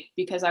roommate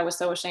because I was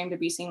so ashamed to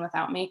be seen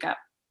without makeup.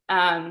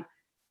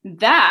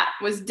 That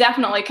was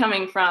definitely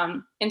coming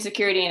from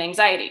insecurity and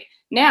anxiety.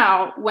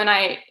 Now, when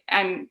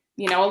I'm,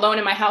 alone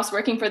in my house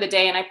working for the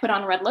day and I put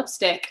on red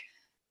lipstick,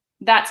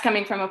 that's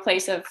coming from a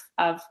place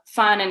of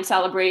fun and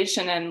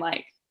celebration, and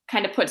like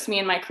kind of puts me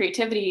in my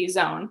creativity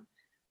zone.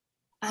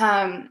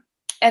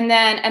 And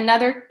then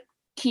another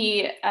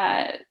key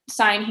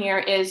sign here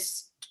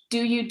is,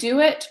 do you do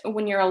it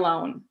when you're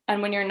alone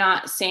and when you're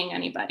not seeing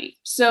anybody?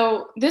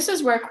 So this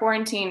is where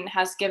quarantine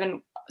has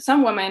given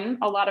some women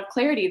a lot of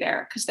clarity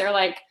there, because they're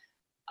like,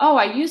 oh,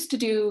 I used to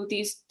do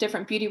these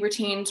different beauty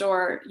routines,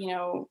 or,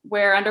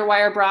 wear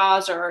underwire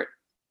bras, or,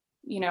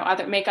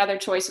 make other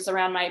choices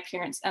around my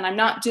appearance. And I'm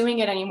not doing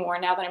it anymore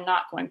now that I'm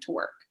not going to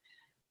work.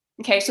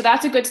 Okay, so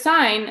that's a good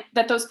sign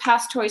that those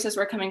past choices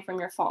were coming from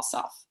your false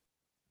self.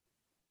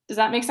 Does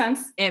that make sense?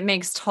 It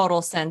makes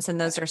total sense. And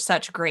those are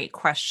such great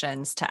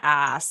questions to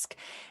ask.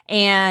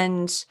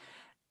 And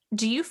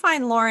do you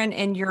find, Lauren,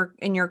 in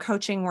your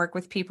coaching work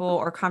with people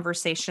or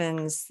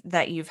conversations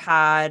that you've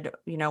had,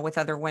 with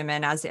other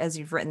women as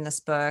you've written this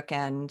book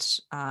and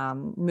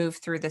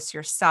moved through this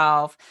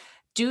yourself,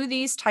 do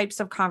these types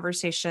of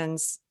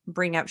conversations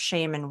bring up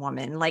shame in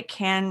women? Like,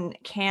 can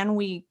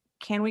we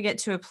get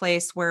to a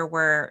place where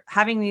we're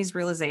having these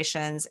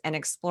realizations and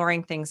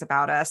exploring things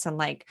about us, and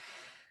like,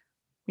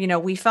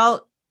 we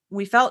felt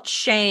we felt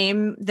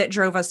shame that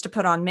drove us to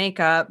put on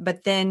makeup,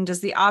 but then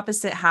does the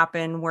opposite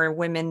happen where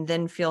women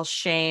then feel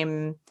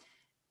shame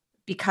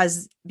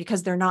because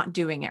they're not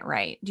doing it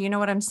right? Do you know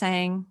what I'm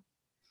saying?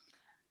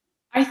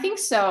 I think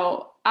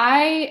so.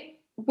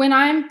 When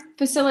I'm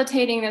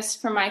facilitating this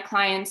for my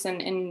clients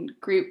and in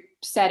group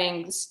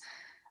settings,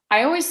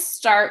 I always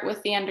start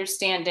with the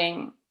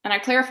understanding, and I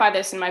clarify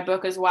this in my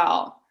book as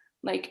well.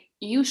 Like,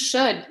 you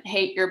should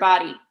hate your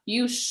body.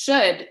 You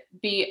should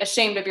be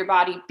ashamed of your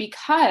body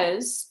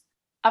because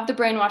of the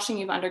brainwashing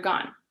you've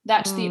undergone.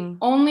 That's the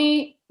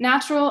only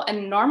natural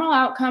and normal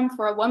outcome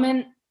for a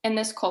woman in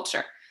this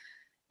culture.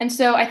 And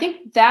so I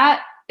think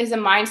that is a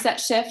mindset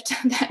shift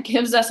that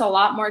gives us a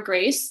lot more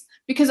grace,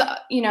 because, a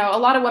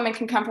lot of women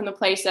can come from the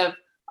place of,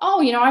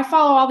 oh, I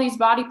follow all these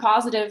body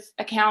positive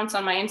accounts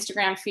on my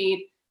Instagram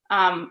feed.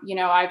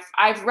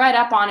 I've read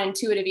up on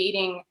intuitive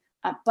eating,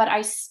 but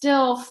I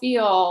still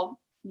feel,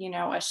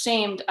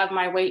 ashamed of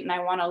my weight and I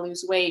want to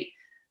lose weight.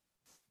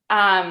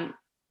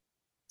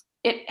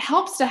 It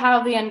helps to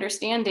have the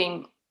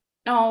understanding,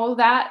 no,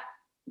 that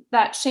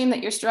shame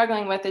that you're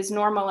struggling with is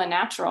normal and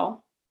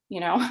natural.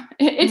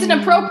 It's an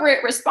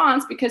appropriate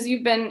response because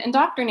you've been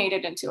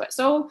indoctrinated into it.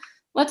 So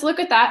let's look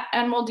at that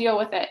and we'll deal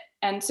with it.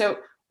 And so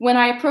when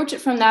I approach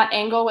it from that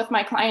angle with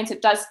my clients,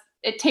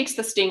 it takes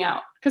the sting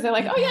out, because they're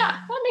like, oh yeah,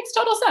 that makes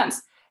total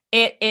sense.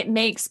 It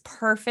makes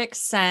perfect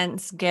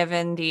sense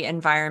given the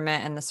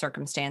environment and the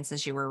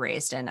circumstances you were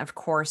raised in. Of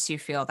course you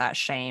feel that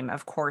shame.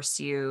 Of course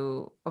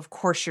you're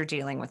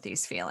dealing with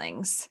these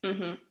feelings.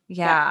 Mm-hmm.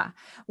 Yeah.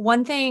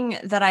 One thing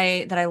that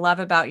I love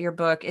about your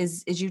book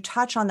is you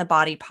touch on the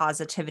body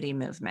positivity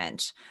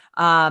movement.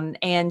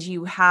 And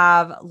you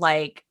have,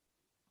 like,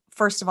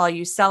 first of all,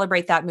 you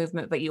celebrate that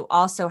movement, but you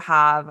also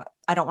have,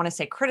 I don't want to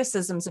say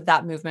criticisms of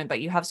that movement,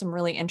 but you have some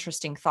really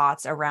interesting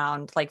thoughts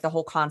around, like, the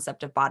whole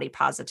concept of body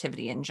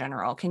positivity in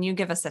general. Can you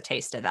give us a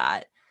taste of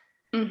that?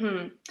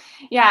 Mm-hmm.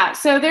 Yeah.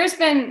 So there's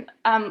been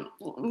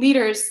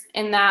leaders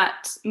in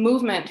that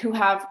movement who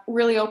have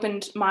really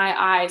opened my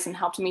eyes and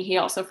helped me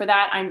heal. So for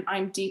that,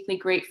 I'm deeply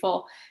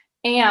grateful.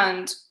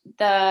 And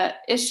the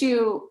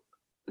issue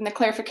and the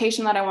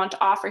clarification that I want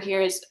to offer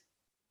here is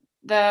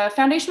the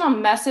foundational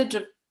message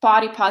of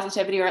body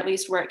positivity, or at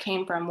least where it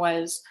came from,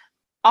 was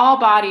all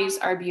bodies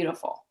are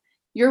beautiful.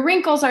 Your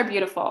wrinkles are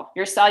beautiful.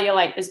 Your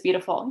cellulite is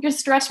beautiful. Your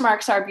stretch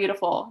marks are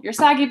beautiful. Your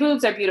saggy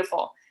boobs are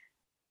beautiful.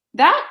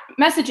 That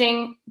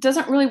messaging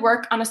doesn't really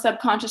work on a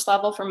subconscious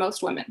level for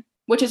most women,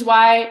 which is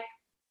why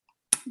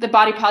the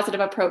body positive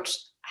approach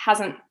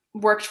hasn't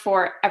worked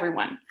for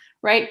everyone,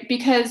 right?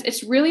 Because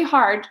it's really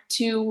hard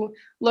to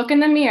look in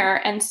the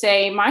mirror and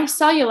say, my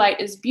cellulite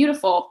is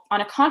beautiful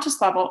on a conscious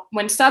level,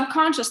 when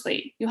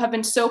subconsciously you have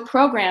been so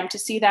programmed to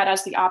see that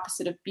as the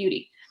opposite of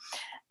beauty.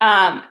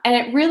 And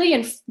it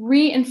really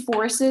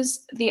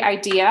reinforces the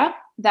idea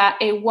that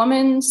a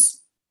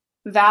woman's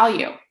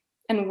value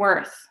and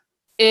worth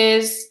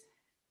is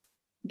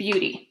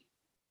beauty,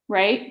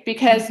 right?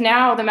 Because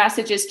now the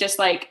message is just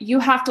like, you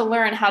have to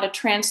learn how to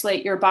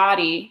translate your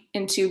body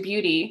into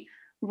beauty,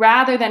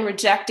 rather than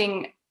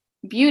rejecting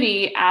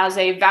beauty as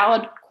a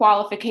valid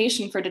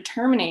qualification for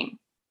determining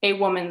a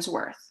woman's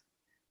worth,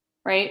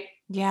 right?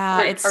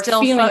 Yeah, it's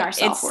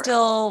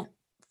still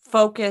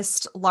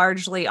focused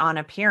largely on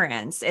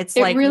appearance. It's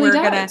like really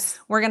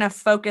we're gonna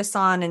focus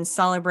on and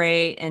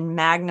celebrate and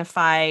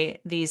magnify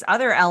these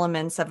other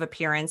elements of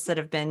appearance that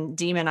have been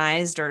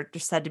demonized or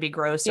said to be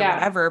gross or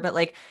whatever, but,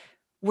 like,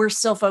 we're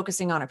still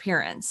focusing on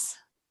appearance.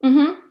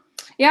 Mm-hmm.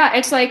 Yeah,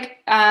 it's like,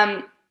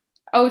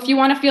 if you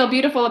want to feel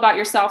beautiful about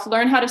yourself,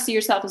 learn how to see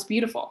yourself as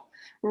beautiful.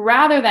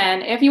 Rather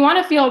than, if you want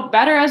to feel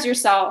better as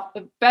yourself,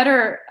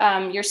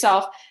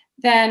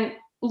 then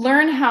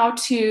learn how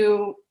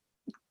to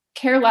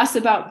care less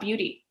about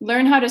beauty.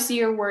 Learn how to see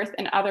your worth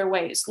in other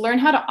ways. Learn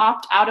how to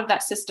opt out of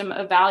that system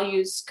of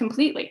values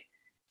completely.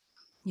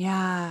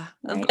 Yeah.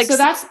 Right? Like, so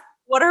that's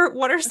what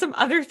are some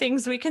other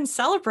things we can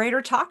celebrate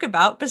or talk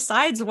about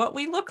besides what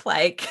we look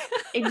like?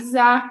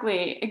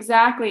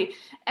 Exactly.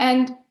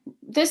 And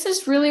this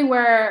is really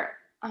where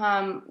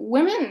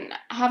women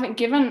haven't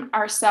given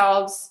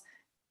ourselves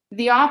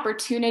the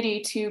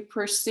opportunity to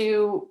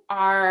pursue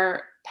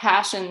our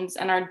passions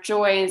and our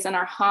joys and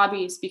our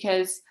hobbies,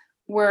 because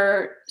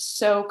we're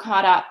so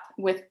caught up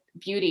with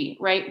beauty,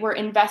 right? We're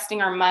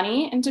investing our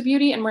money into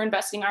beauty and we're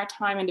investing our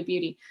time into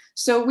beauty.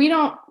 So we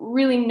don't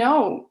really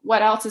know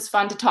what else is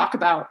fun to talk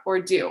about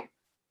or do.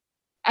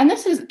 And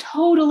this is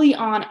totally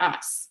on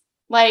us.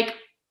 Like,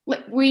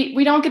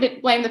 we don't get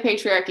to blame the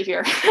patriarchy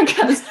here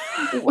because,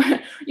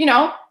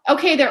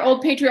 okay, they're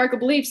old patriarchal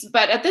beliefs,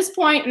 but at this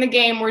point in the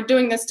game, we're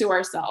doing this to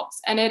ourselves.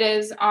 And it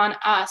is on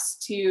us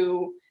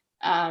to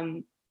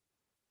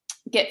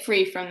get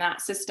free from that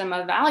system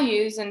of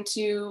values and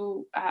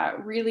to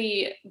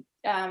really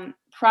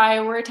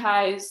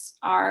prioritize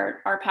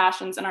our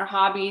passions and our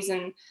hobbies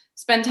and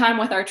spend time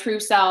with our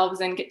true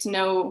selves and get to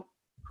know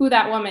who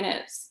that woman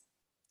is.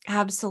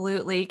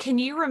 Absolutely. Can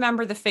you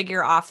remember the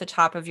figure off the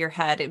top of your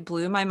head? It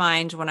blew my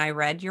mind when I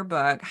read your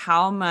book,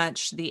 how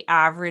much the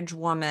average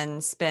woman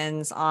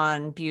spends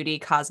on beauty,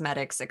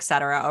 cosmetics,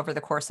 etc., over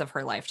the course of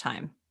her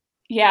lifetime.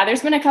 Yeah,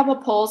 there's been a couple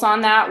polls on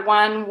that.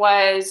 One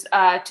was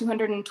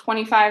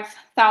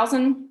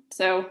 225,000,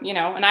 so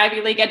an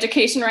Ivy League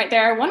education right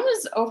there. One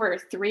was over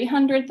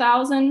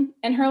 300,000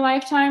 in her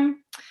lifetime,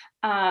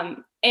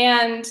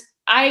 and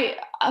I've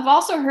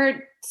also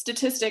heard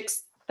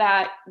statistics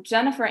that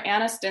Jennifer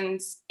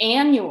Aniston's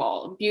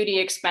annual beauty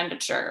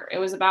expenditure, it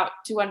was about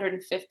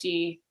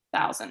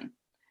 250,000.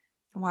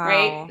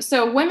 Right? Wow.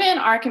 So women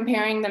are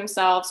comparing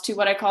themselves to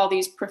what I call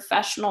these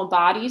professional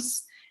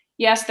bodies.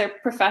 Yes, they're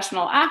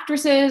professional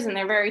actresses and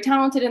they're very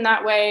talented in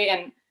that way,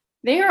 and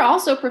they are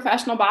also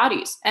professional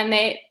bodies, and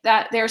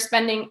they're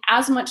spending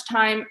as much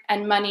time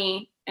and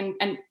money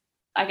and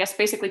I guess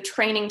basically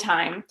training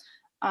time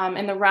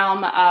in the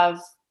realm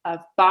of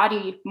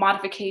body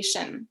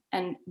modification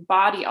and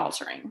body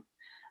altering.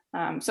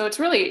 So it's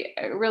really,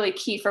 really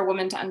key for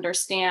women to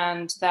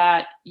understand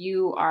that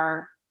you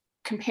are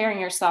comparing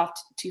yourself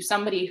to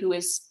somebody who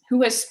has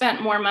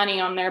spent more money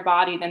on their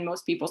body than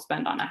most people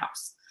spend on a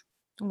house.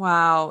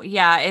 Wow.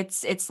 Yeah,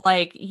 it's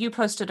like you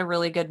posted a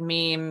really good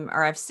meme,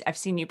 or I've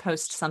seen you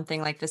post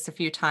something like this a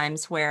few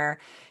times where,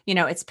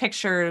 it's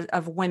pictures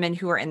of women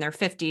who are in their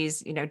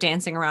 50s,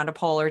 dancing around a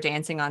pole or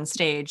dancing on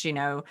stage,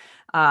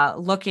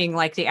 looking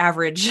like the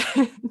average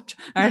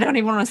I don't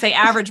even want to say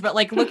average, but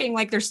like looking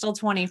like they're still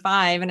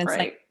 25, and it's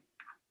like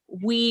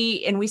Right.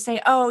 we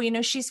say, "Oh,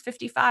 she's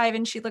 55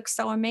 and she looks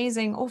so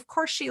amazing." Oh, of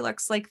course she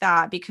looks like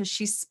that because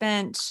she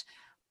spent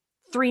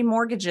three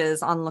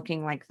mortgages on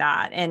looking like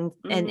that, and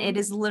it Mm-hmm.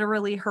 is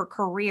literally her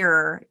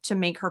career to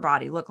make her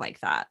body look like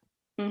that.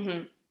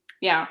 Mm-hmm.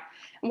 Yeah.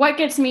 What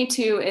gets me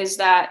too is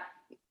that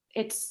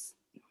it's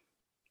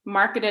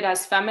marketed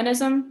as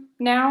feminism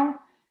now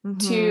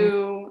Mhm.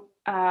 to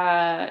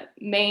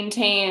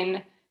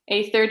maintain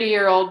a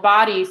 30-year-old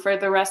body for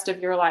the rest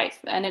of your life.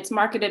 And it's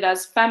marketed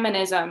as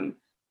feminism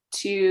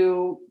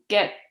to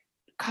get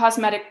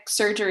cosmetic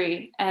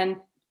surgery and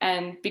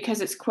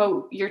because it's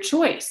quote your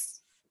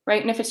choice,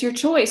 right? And if it's your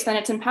choice, then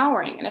it's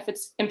empowering. And if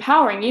it's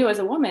empowering you as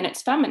a woman,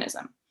 it's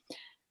feminism.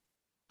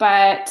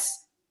 But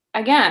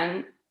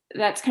again,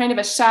 that's kind of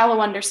a shallow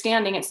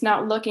understanding. It's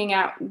not looking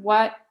at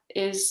what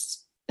is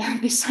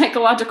the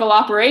psychological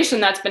operation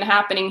that's been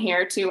happening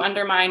here to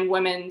undermine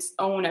women's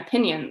own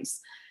opinions,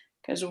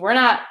 because we're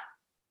not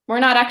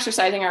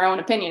exercising our own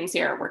opinions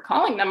here. We're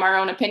calling them our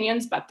own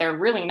opinions, but they're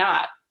really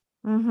not.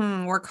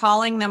 We're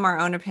calling them our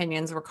own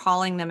opinions. We're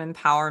calling them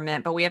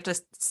empowerment, but we have to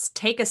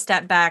take a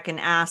step back and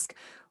ask,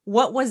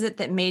 what was it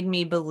that made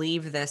me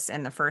believe this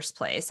in the first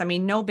place? I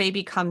mean, no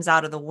baby comes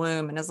out of the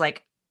womb and is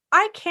like,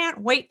 I can't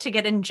wait to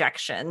get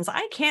injections.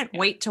 I can't Yeah,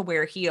 wait to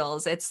wear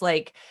heels. It's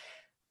like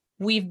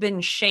we've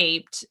been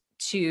shaped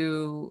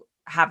to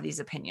have these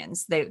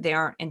opinions. They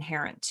aren't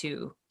inherent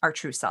to our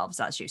true selves,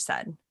 as you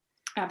said.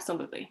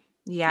 absolutely.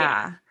 Yeah.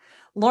 Yeah.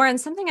 Lauren,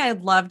 something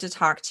I'd love to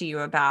talk to you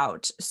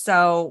about.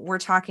 So, we're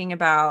talking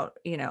about,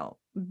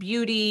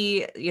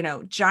 beauty,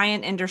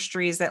 giant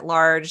industries at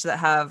large that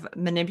have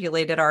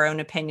manipulated our own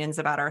opinions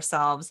about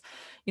ourselves.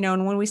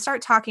 And when we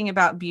start talking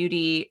about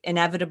beauty,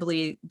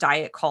 inevitably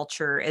diet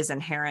culture is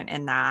inherent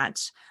in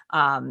that,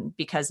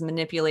 because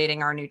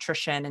manipulating our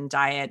nutrition and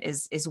diet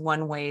is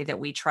one way that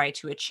we try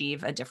to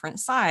achieve a different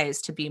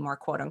size to be more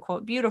quote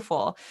unquote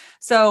beautiful.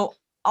 So,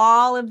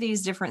 all of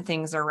these different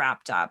things are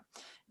wrapped up.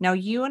 Now,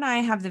 you and I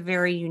have the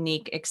very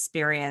unique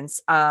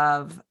experience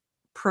of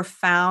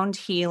profound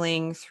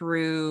healing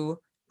through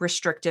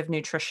restrictive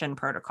nutrition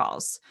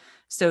protocols.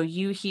 So,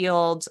 you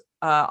healed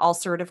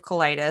ulcerative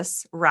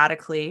colitis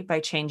radically by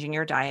changing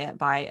your diet,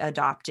 by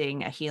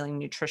adopting a healing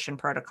nutrition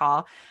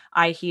protocol.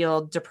 I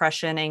healed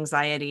depression,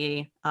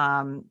 anxiety,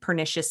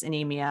 pernicious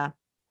anemia,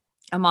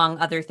 among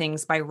other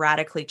things, by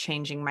radically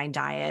changing my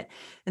diet.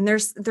 And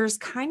there's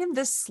kind of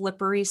this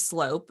slippery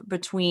slope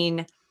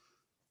between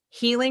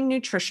healing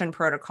nutrition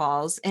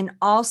protocols and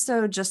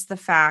also just the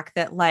fact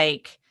that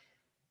like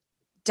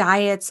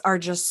diets are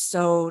just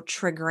so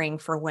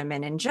triggering for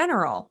women in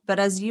general. But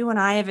as you and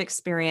I have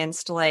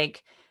experienced,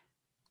 like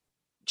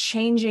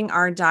changing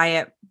our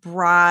diet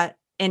brought,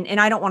 and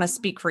I don't want to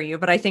speak for you,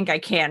 but I think I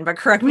can, but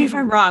correct me if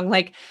I'm Mm-hmm. wrong.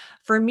 Like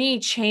for me,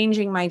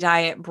 changing my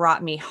diet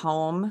brought me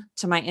home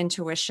to my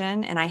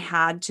intuition. And I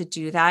had to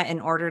do that in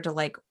order to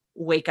like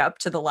wake up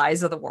to the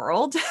lies of the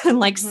world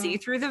and like see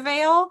Mm-hmm. through the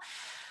veil.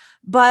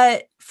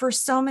 But for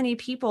so many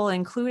people,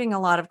 including a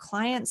lot of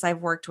clients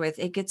I've worked with,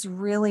 it gets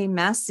really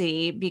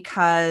messy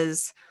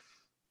because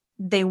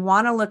they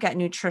want to look at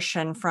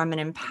nutrition from an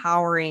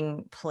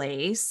empowering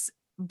place.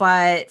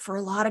 But for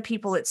a lot of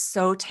people, it's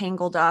so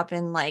tangled up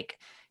in like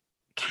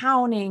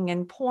counting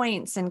and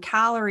points and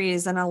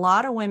calories. And a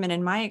lot of women,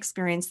 in my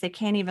experience, they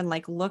can't even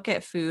like look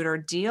at food or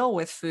deal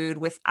with food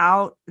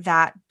without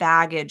that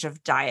baggage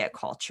of diet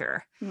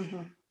culture.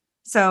 Mm-hmm.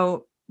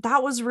 So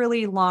that was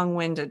really long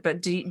winded,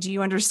 but do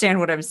you understand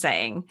what I'm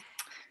saying?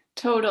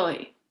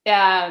 Totally.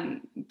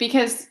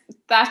 because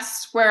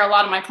that's where a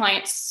lot of my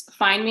clients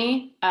find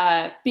me,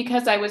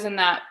 because I was in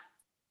that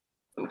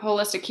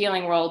holistic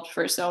healing world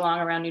for so long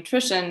around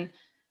nutrition.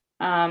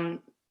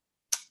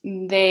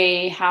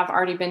 They have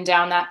already been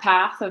down that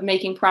path of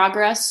making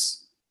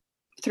progress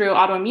through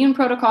autoimmune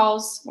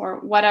protocols or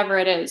whatever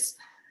it is.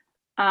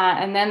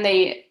 And then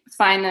they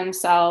find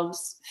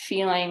themselves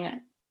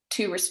feeling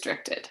too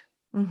restricted,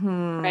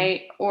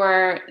 right?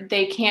 Or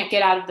they can't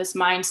get out of this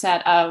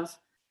mindset of,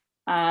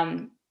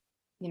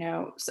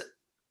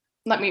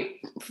 let me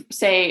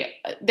say,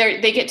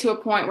 they get to a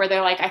point where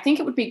they're like, I think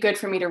it would be good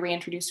for me to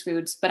reintroduce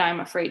foods, but I'm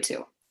afraid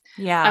to.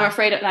 Yeah. I'm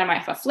afraid that I might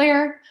have a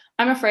flare.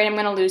 I'm afraid I'm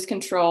going to lose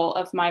control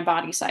of my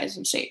body size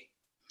and shape.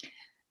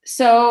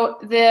 So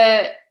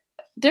the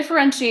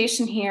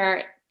differentiation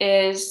here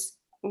is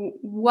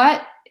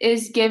what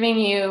is giving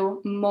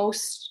you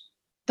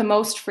the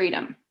most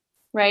freedom,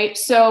 right?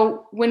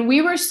 So when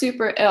we were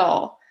super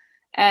ill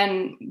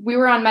and we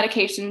were on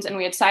medications and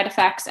we had side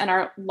effects and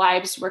our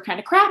lives were kind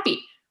of crappy,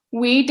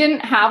 we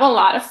didn't have a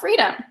lot of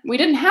freedom. We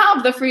didn't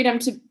have the freedom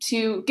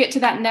to get to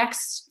that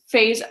next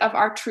phase of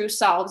our true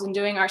selves and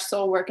doing our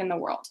soul work in the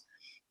world.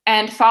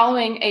 And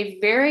following a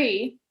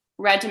very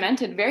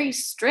regimented, very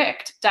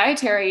strict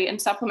dietary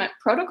and supplement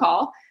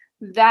protocol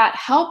that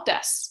helped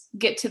us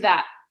get to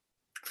that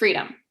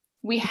freedom.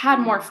 We had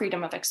more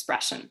freedom of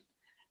expression,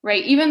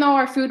 right? Even though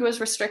our food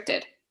was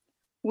restricted,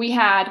 we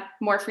had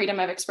more freedom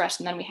of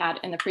expression than we had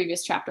in the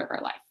previous chapter of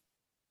our life.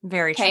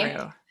 Very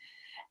true.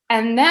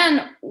 And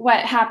then what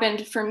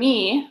happened for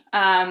me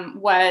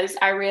was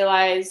I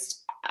realized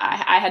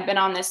I had been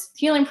on this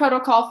healing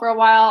protocol for a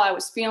while. I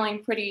was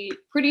feeling pretty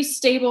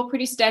stable,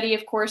 pretty steady.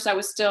 Of course, I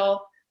was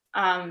still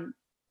kind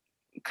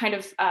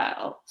of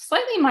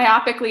slightly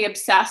myopically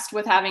obsessed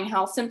with having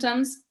health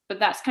symptoms, but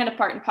that's kind of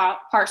part and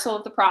parcel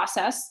of the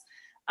process.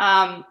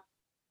 I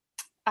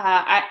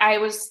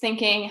was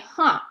thinking,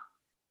 I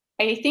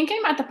think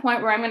I'm at the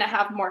point where I'm going to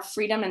have more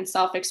freedom and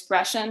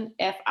self-expression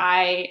if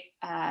I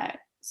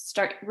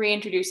start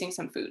reintroducing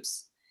some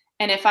foods.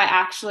 And if I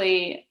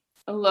actually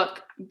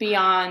look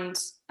beyond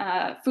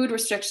food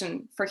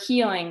restriction for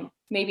healing,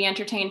 maybe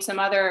entertain some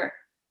other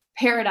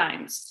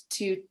paradigms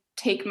to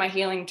take my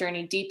healing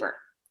journey deeper.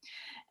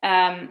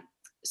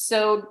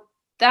 So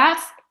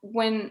that's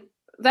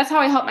how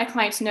I help my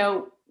clients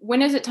know,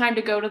 when is it time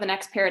to go to the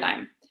next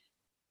paradigm?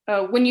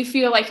 When you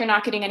feel like you're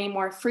not getting any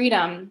more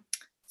freedom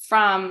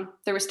from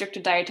the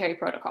restricted dietary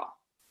protocol,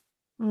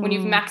 when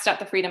you've maxed out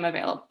the freedom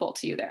available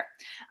to you there.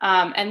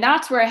 And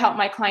that's where I help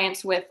my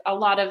clients with a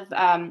lot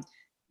of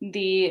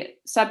the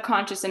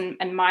subconscious and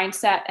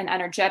mindset and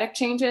energetic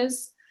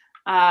changes.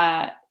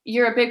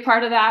 You're a big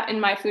part of that in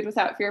my Food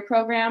Without Fear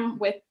program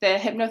with the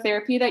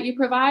hypnotherapy that you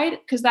provide,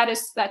 because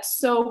that's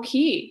so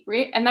key,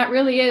 right? And that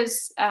really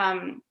is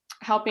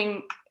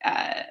helping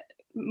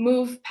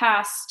move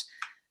past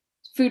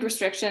food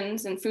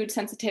restrictions and food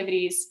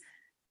sensitivities,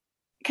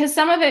 because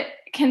some of it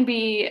can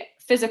be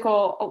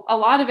physical, a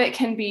lot of it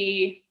can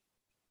be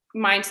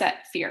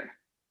mindset fear.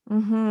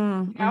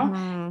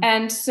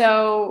 And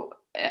so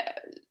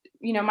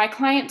my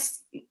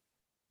clients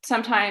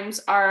sometimes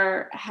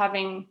are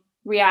having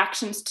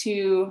reactions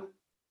to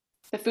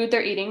the food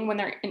they're eating when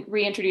they're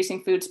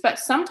reintroducing foods, but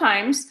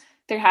sometimes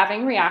they're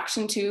having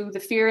reaction to the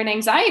fear and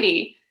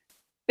anxiety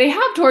they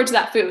have towards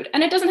that food,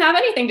 and it doesn't have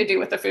anything to do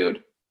with the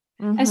food.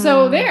 And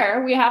so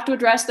there we have to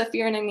address the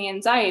fear and the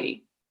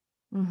anxiety.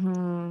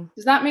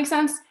 Does that make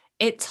sense?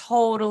 It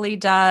totally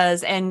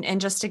does.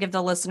 And just to give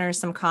the listeners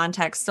some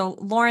context. So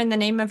Lauren, the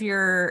name of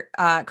your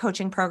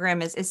coaching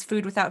program is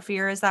Food Without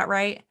Fear. Is that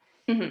right?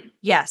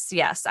 Yes.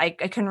 I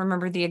couldn't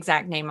remember the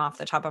exact name off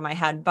the top of my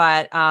head,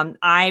 but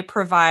I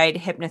provide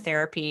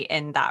hypnotherapy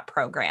in that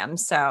program.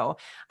 So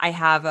I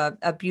have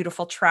a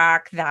beautiful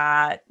track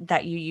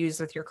that you use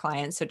with your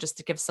clients. So just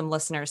to give some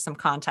listeners some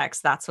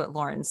context, that's what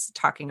Lauren's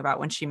talking about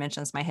when she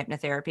mentions my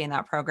hypnotherapy in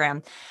that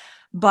program.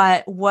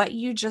 But what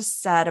you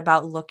just said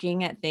about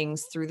looking at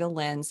things through the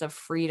lens of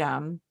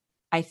freedom,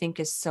 I think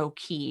is so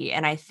key.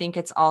 And I think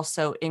it's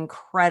also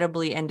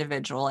incredibly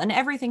individual, and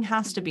everything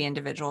has to be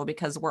individual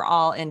because we're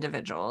all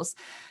individuals.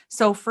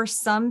 So for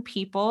some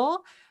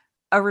people,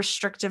 a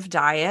restrictive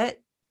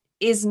diet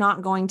is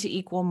not going to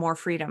equal more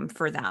freedom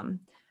for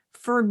them.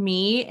 For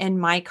me, in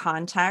my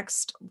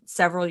context,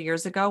 several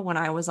years ago, when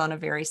I was on a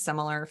very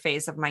similar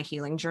phase of my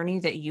healing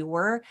journey that you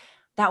were,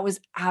 that was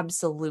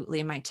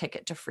absolutely my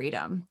ticket to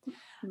freedom.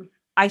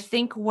 I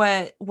think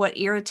what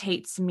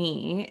irritates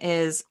me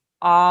is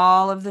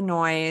all of the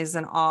noise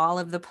and all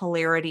of the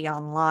polarity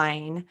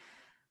online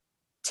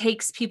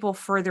takes people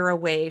further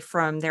away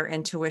from their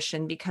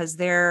intuition, because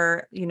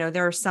there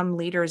are some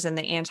leaders in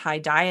the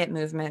anti-diet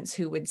movements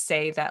who would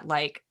say that,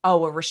 like,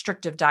 oh, a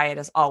restrictive diet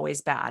is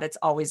always bad. It's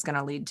always going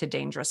to lead to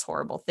dangerous,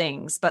 horrible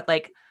things. But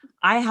like,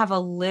 I have a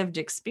lived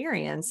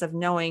experience of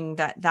knowing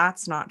that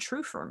that's not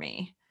true for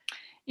me.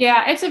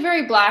 Yeah, it's a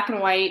very black and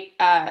white.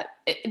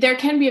 There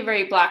can be a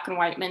very black and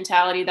white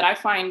mentality that I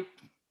find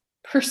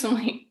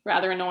personally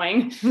rather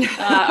annoying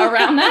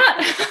around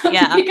that.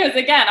 Yeah. Because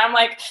again, I'm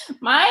like,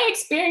 my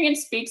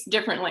experience speaks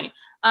differently.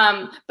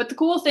 But the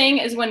cool thing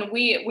is when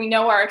we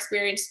know our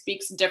experience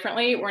speaks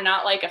differently, we're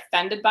not like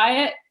offended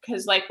by it,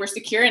 because like we're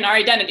secure in our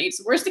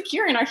identities, we're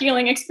secure in our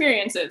healing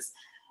experiences.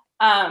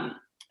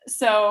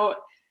 So,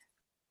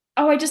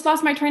 oh, I just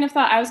lost my train of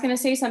thought. I was going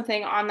to say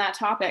something on that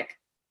topic.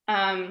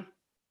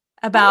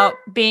 About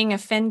being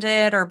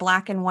offended or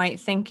black and white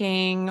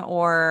thinking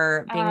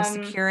or being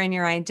secure in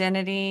your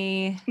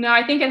identity. No,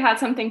 I think it had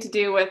something to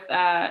do with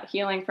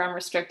healing from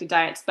restricted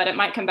diets, but it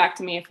might come back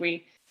to me if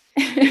we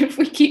if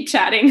we keep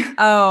chatting.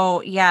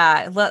 Oh,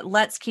 yeah.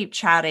 Let's keep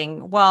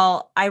chatting.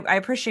 Well, I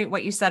appreciate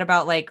what you said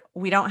about like,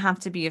 we don't have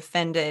to be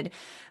offended.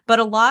 But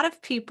a lot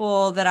of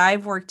people that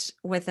I've worked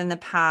with in the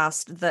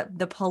past,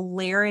 the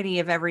polarity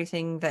of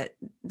everything, that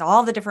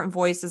all the different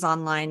voices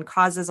online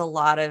causes a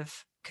lot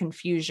of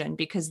confusion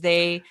because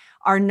they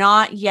are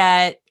not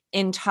yet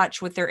in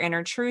touch with their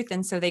inner truth.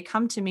 And so they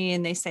come to me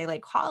and they say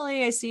like,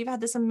 Holly, I see you've had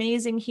this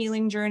amazing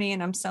healing journey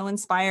and I'm so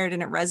inspired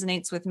and it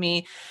resonates with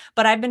me,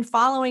 but I've been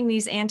following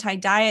these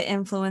anti-diet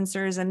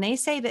influencers and they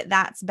say that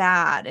that's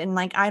bad. And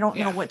like, I don't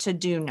know what to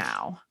do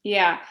now.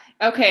 Yeah.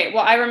 Okay.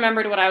 Well, I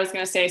remembered what I was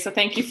going to say. So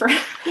thank you for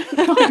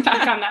going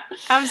back on that.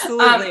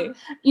 Absolutely.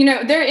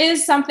 There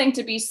is something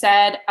to be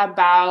said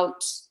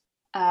about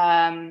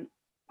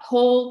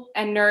whole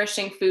and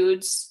nourishing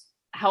foods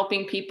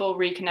helping people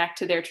reconnect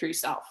to their true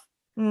self.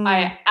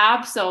 I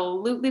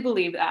absolutely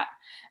believe that.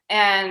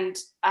 And,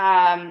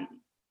 there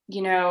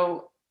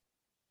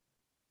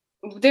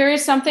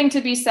is something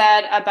to be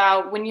said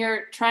about when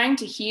you're trying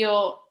to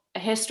heal a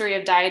history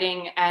of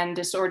dieting and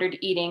disordered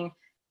eating,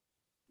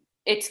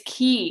 it's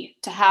key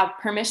to have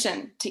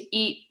permission to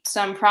eat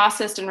some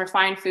processed and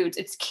refined foods.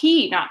 It's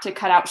key not to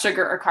cut out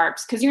sugar or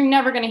carbs because you're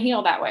never going to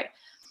heal that way.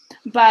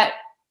 But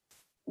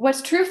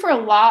what's true for a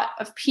lot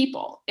of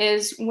people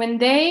is when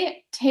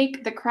they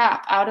take the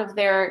crap out of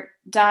their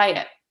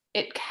diet,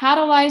 it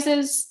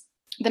catalyzes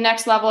the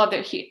next level of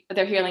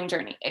their healing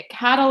journey. It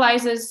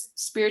catalyzes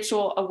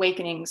spiritual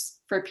awakenings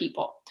for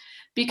people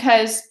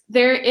because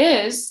there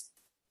is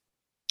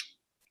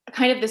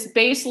kind of this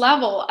base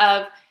level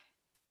of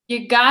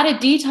you got to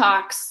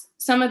detox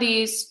some of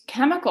these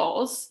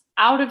chemicals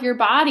out of your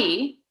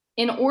body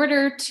in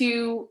order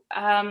to,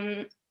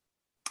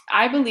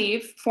 I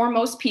believe for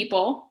most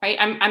people, right?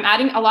 I'm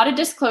adding a lot of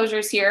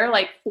disclosures here.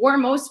 Like for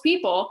most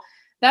people,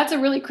 that's a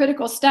really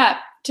critical step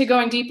to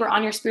going deeper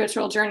on your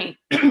spiritual journey.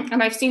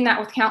 And I've seen that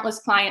with countless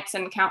clients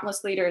and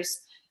countless leaders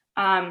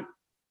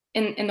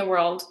in the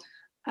world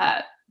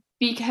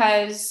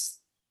because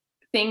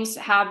things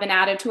have been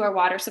added to our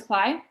water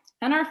supply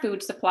and our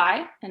food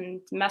supply and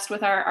messed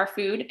with our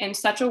food in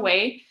such a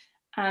way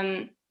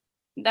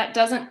that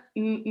doesn't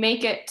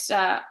make it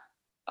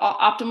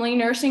optimally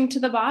nourishing to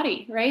the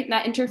body, right? And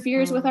that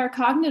interferes with our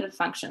cognitive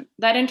function.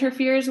 That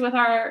interferes with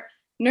our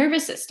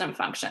nervous system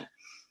function.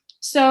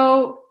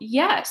 So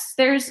yes,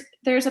 there's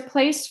a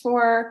place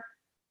for,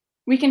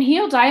 we can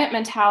heal diet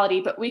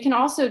mentality, but we can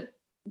also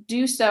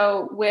do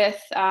so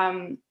with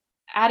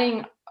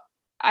adding,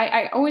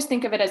 I always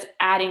think of it as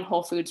adding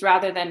whole foods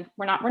rather than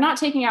we're not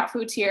taking out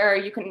foods here.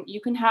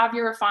 You can have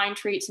your refined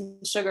treats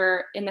and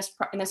sugar in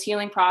this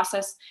healing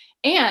process.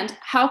 And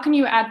how can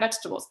you add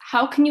vegetables?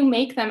 How can you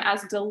make them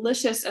as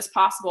delicious as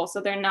possible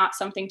so they're not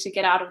something to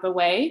get out of the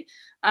way?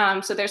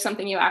 So there's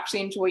something you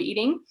actually enjoy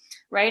eating,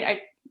 right?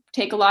 I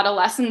take a lot of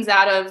lessons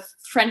out of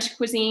French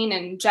cuisine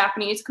and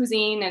Japanese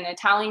cuisine and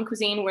Italian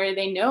cuisine where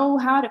they know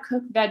how to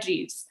cook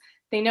veggies.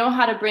 They know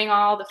how to bring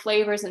all the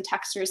flavors and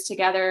textures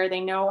together. They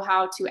know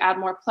how to add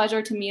more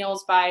pleasure to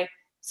meals by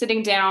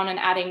sitting down and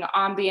adding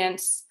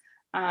ambience.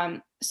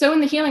 So in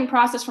the healing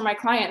process for my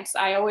clients,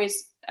 I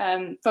always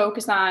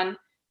focus on,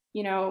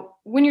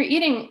 when you're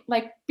eating,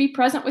 like be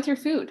present with your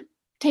food.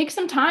 Take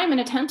some time and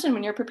attention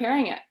when you're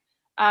preparing it.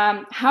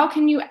 How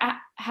can you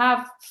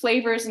have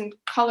flavors and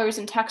colors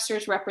and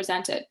textures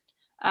represented?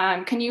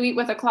 Can you eat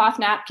with a cloth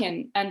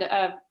napkin and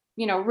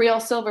real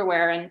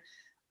silverware? And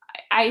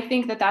I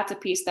think that that's a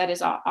piece that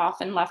is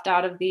often left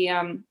out of the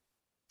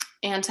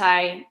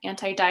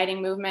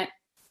anti-dieting movement.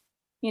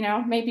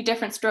 Maybe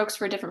different strokes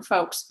for different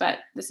folks, but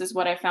this is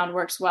what I found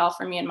works well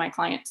for me and my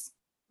clients.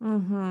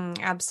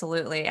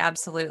 Absolutely.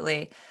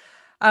 Absolutely.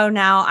 Oh,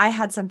 now I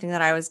had something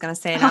that I was going to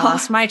say and I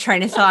lost my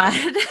train of thought.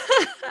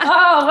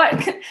 What?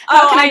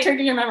 How can I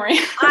trigger your memory?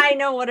 I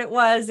know what it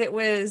was. It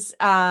was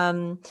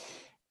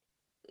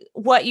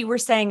what you were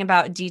saying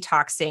about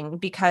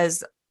detoxing,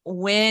 because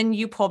when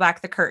you pull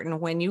back the curtain,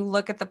 when you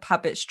look at the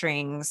puppet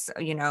strings,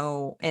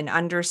 and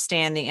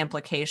understand the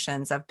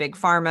implications of big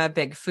pharma,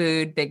 big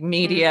food, big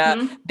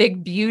media,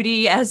 big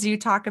beauty, as you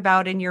talk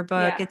about in your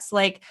book, it's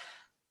like,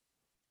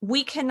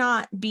 we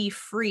cannot be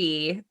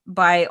free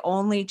by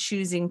only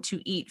choosing to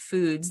eat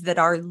foods that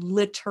are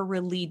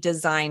literally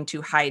designed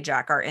to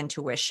hijack our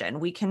intuition.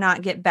 We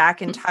cannot get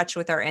back in touch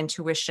with our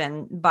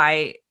intuition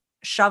by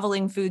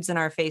shoveling foods in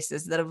our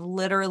faces that have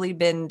literally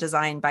been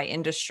designed by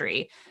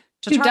industry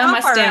to dumb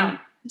us down.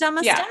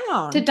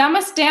 To dumb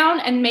us down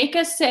and make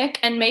us sick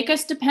and make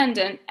us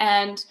dependent.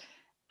 And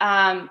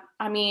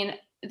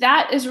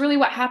that is really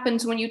what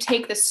happens when you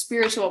take the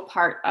spiritual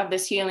part of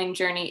this healing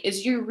journey,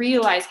 is you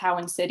realize how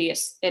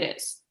insidious it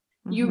is.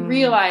 You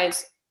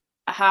realize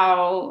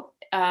how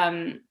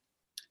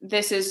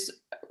this is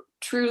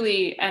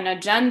truly an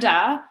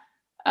agenda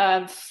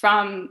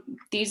from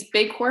these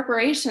big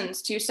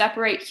corporations to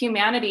separate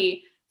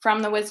humanity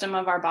from the wisdom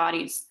of our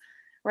bodies,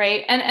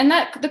 right? And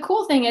that the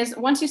cool thing is,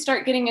 once you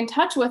start getting in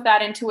touch with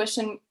that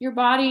intuition, your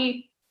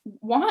body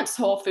wants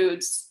whole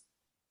foods.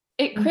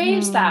 It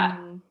craves that.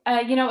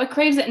 It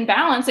craves it in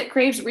balance. It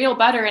craves real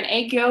butter and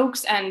egg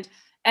yolks and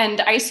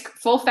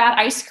full fat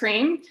ice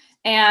cream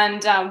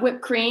and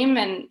whipped cream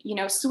and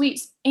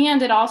sweets.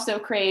 And it also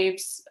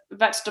craves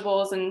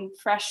vegetables and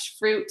fresh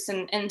fruits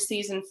and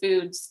in-season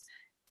foods,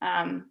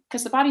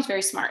 because the body's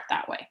very smart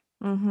that way.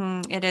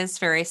 It is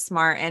very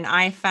smart. And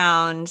I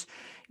found,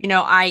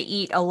 I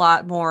eat a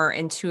lot more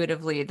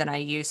intuitively than I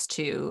used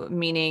to,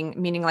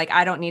 meaning like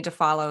I don't need to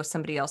follow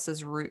somebody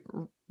else's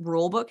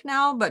rule book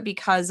now, but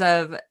because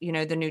of,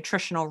 the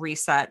nutritional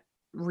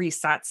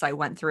resets I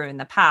went through in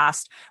the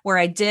past, where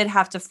I did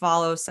have to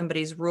follow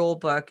somebody's rule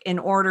book in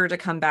order to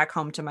come back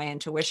home to my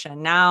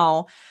intuition.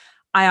 Now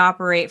I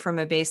operate from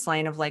a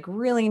baseline of like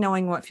really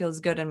knowing what feels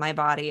good in my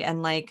body.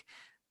 And like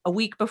a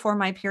week before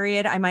my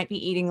period, I might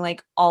be eating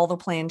like all the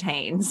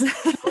plantains.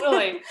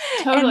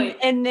 Totally.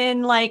 And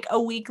then like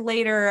a week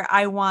later,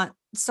 I want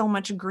so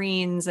much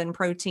greens and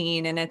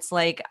protein. And it's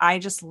like, I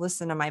just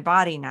listen to my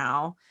body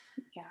now.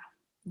 Yeah.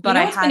 But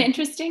what's been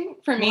interesting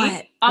for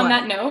me on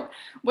that note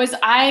was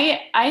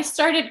I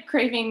started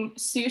craving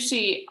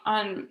sushi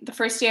on the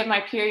first day of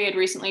my period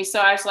recently. So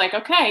I was like,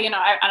 okay, and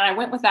I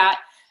went with that.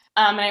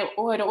 And I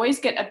would always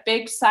get a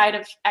big side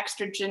of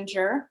extra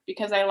ginger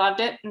because I loved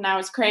it and I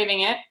was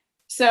craving it.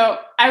 So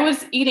I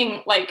was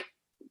eating like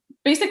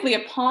basically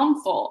a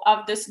palmful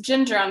of this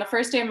ginger on the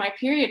first day of my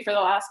period for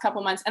the last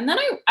couple months. And then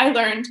I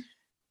learned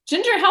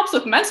ginger helps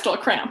with menstrual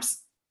cramps.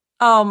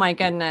 Oh my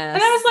goodness.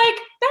 And I was like,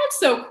 that's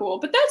so cool.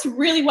 But that's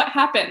really what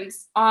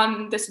happens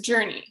on this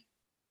journey.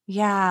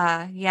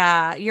 Yeah.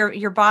 Yeah.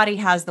 Your body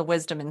has the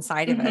wisdom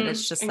inside of it.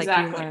 It's just like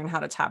you learn how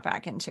to tap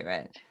back into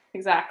it.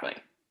 Exactly.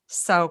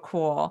 So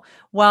cool.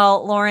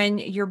 Well, Lauren,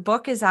 your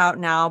book is out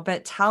now,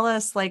 but tell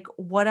us like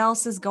what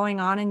else is going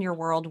on in your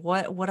world?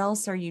 What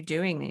else are you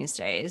doing these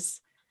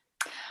days?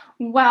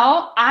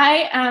 Well,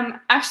 I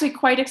am actually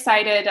quite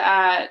excited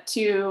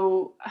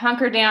to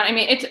hunker down. I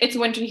mean, it's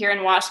winter here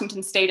in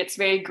Washington State. It's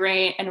very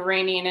gray and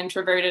rainy and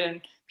introverted,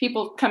 and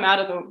people come out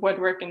of the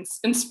woodwork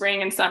in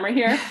spring and summer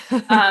here.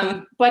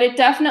 But it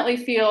definitely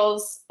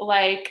feels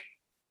like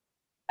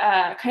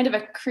kind of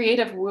a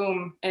creative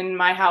womb in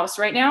my house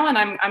right now, and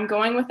I'm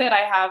going with it.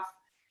 I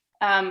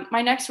have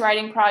my next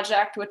writing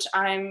project, which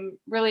I'm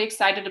really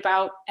excited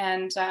about,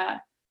 and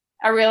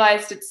I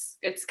realized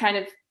it's kind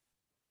of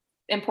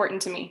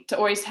important to me to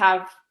always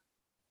have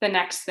the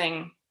next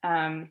thing.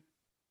 Now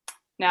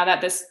that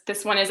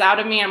this one is out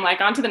of me, I'm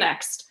like on to the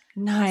next.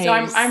 Nice. So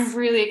I'm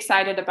really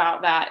excited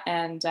about that,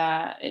 and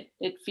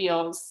it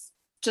feels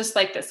just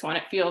like this one.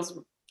 It feels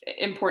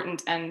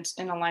important and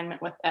in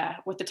alignment with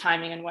the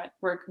timing and what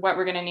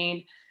we're going to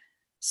need.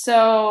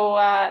 So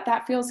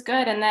that feels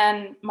good. And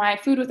then my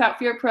Food Without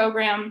Fear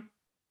program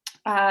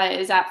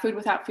is at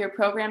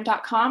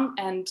foodwithoutfearprogram.com,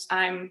 and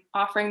I'm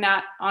offering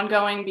that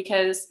ongoing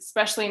because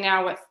especially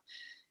now with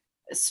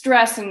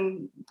stress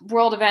and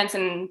world events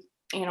and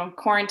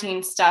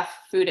quarantine stuff,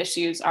 food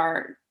issues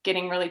are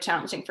getting really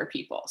challenging for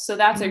people. So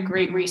that's a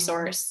great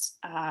resource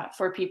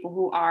for people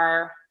who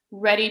are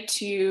ready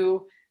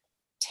to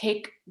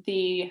take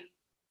the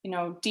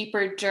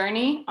deeper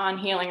journey on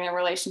healing their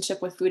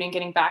relationship with food and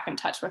getting back in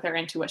touch with their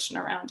intuition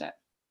around it.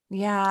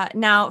 Yeah.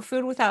 Now,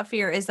 Food Without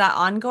Fear, is that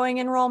ongoing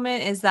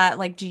enrollment? Is that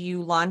like, do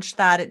you launch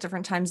that at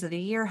different times of the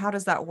year? How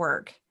does that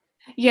work?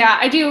 Yeah,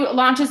 I do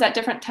launches at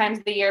different times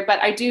of the year,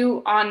 but I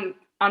do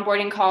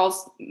onboarding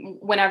calls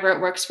whenever it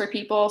works for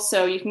people.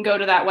 So you can go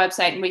to that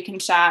website and we can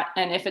chat.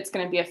 And if it's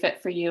going to be a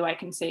fit for you, I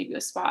can save you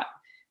a spot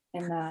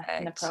in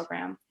the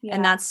program. Yeah.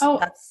 And that's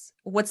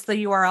what's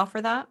the URL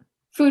for that?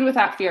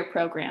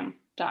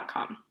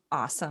 foodwithoutfearprogram.com.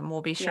 Awesome.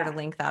 We'll be sure to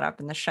link that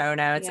up in the show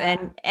notes. Yeah.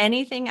 And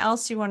anything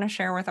else you want to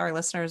share with our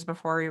listeners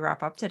before we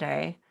wrap up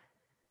today?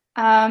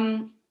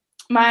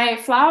 My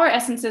flower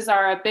essences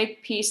are a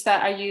big piece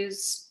that I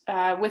use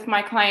with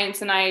my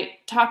clients, and I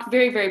talk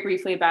very, very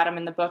briefly about them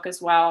in the book as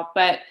well.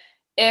 But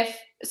if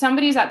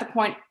somebody's at the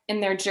point in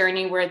their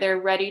journey where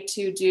they're ready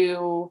to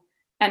do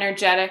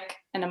energetic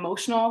and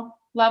emotional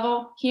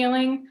level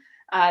healing,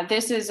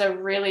 this is a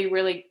really,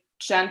 really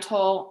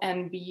gentle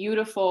and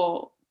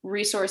beautiful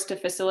resource to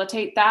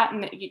facilitate that.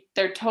 And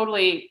they're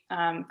totally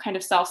kind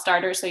of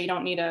self-starters, so you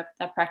don't need a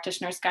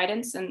practitioner's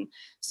guidance. And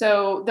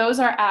so those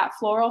are at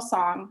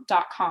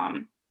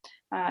floralsong.com.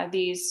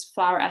 These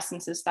flower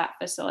essences that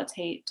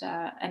facilitate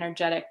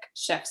energetic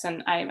shifts.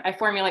 And I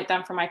formulate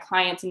them for my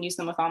clients and use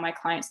them with all my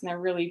clients. And they're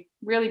really,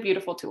 really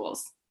beautiful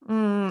tools.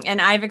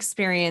 And I've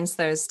experienced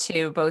those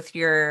too, both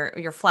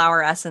your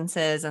flower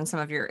essences and some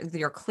of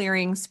your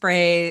clearing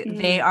spray.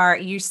 They Mm. are,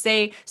 you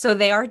say, so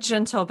they are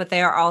gentle, but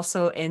they are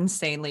also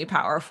insanely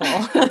powerful.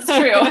 That's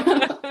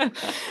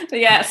true.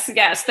 Yes,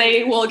 yes,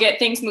 they will get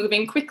things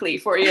moving quickly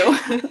for you.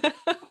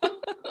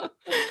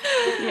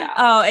 Yeah.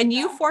 Oh, and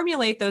you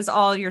formulate those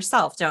all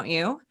yourself, don't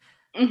you?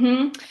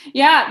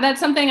 Yeah, that's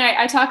something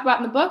I talk about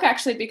in the book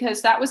actually,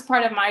 because that was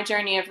part of my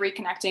journey of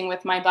reconnecting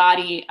with my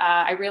body.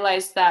 I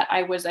realized that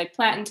I was a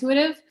plant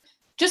intuitive,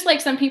 just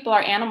like some people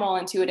are animal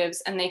intuitives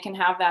and they can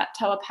have that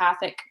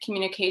telepathic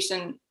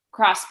communication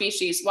cross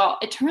species. Well,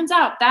 it turns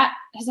out that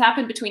has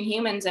happened between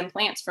humans and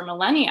plants for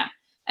millennia,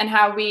 and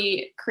how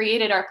we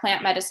created our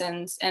plant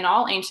medicines in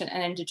all ancient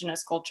and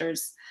indigenous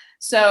cultures.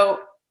 So,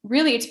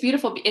 really, it's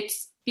beautiful.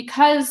 It's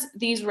because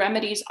these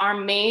remedies are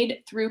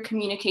made through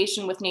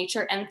communication with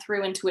nature and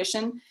through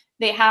intuition,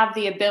 they have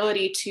the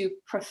ability to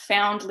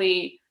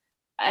profoundly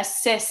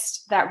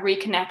assist that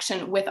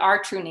reconnection with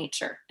our true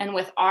nature and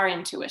with our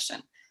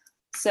intuition.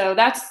 So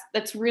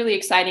that's really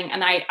exciting.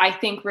 And I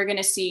think we're going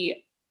to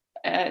see,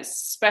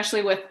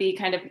 especially with the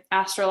kind of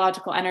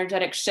astrological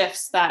energetic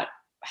shifts that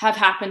have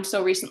happened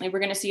so recently, we're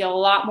going to see a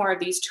lot more of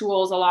these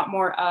tools, a lot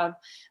more of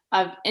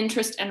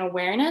interest and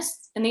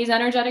awareness in these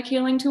energetic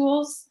healing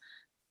tools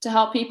to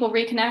help people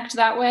reconnect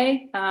that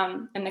way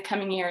in the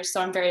coming years.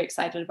 So I'm very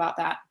excited about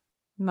that.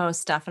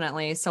 Most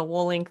definitely. So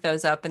we'll link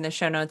those up in the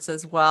show notes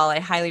as well. I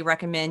highly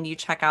recommend you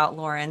check out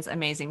Lauren's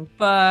amazing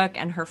book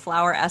and her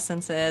flower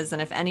essences.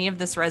 And if any of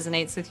this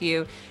resonates with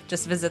you,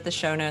 just visit the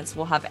show notes.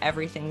 We'll have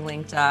everything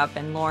linked up.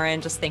 And Lauren,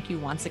 just thank you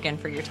once again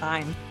for your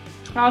time.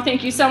 Oh,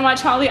 thank you so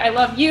much, Holly. I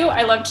love you.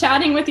 I love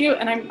chatting with you.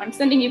 And I'm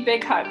sending you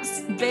big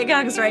hugs. Big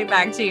hugs right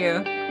back to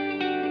you.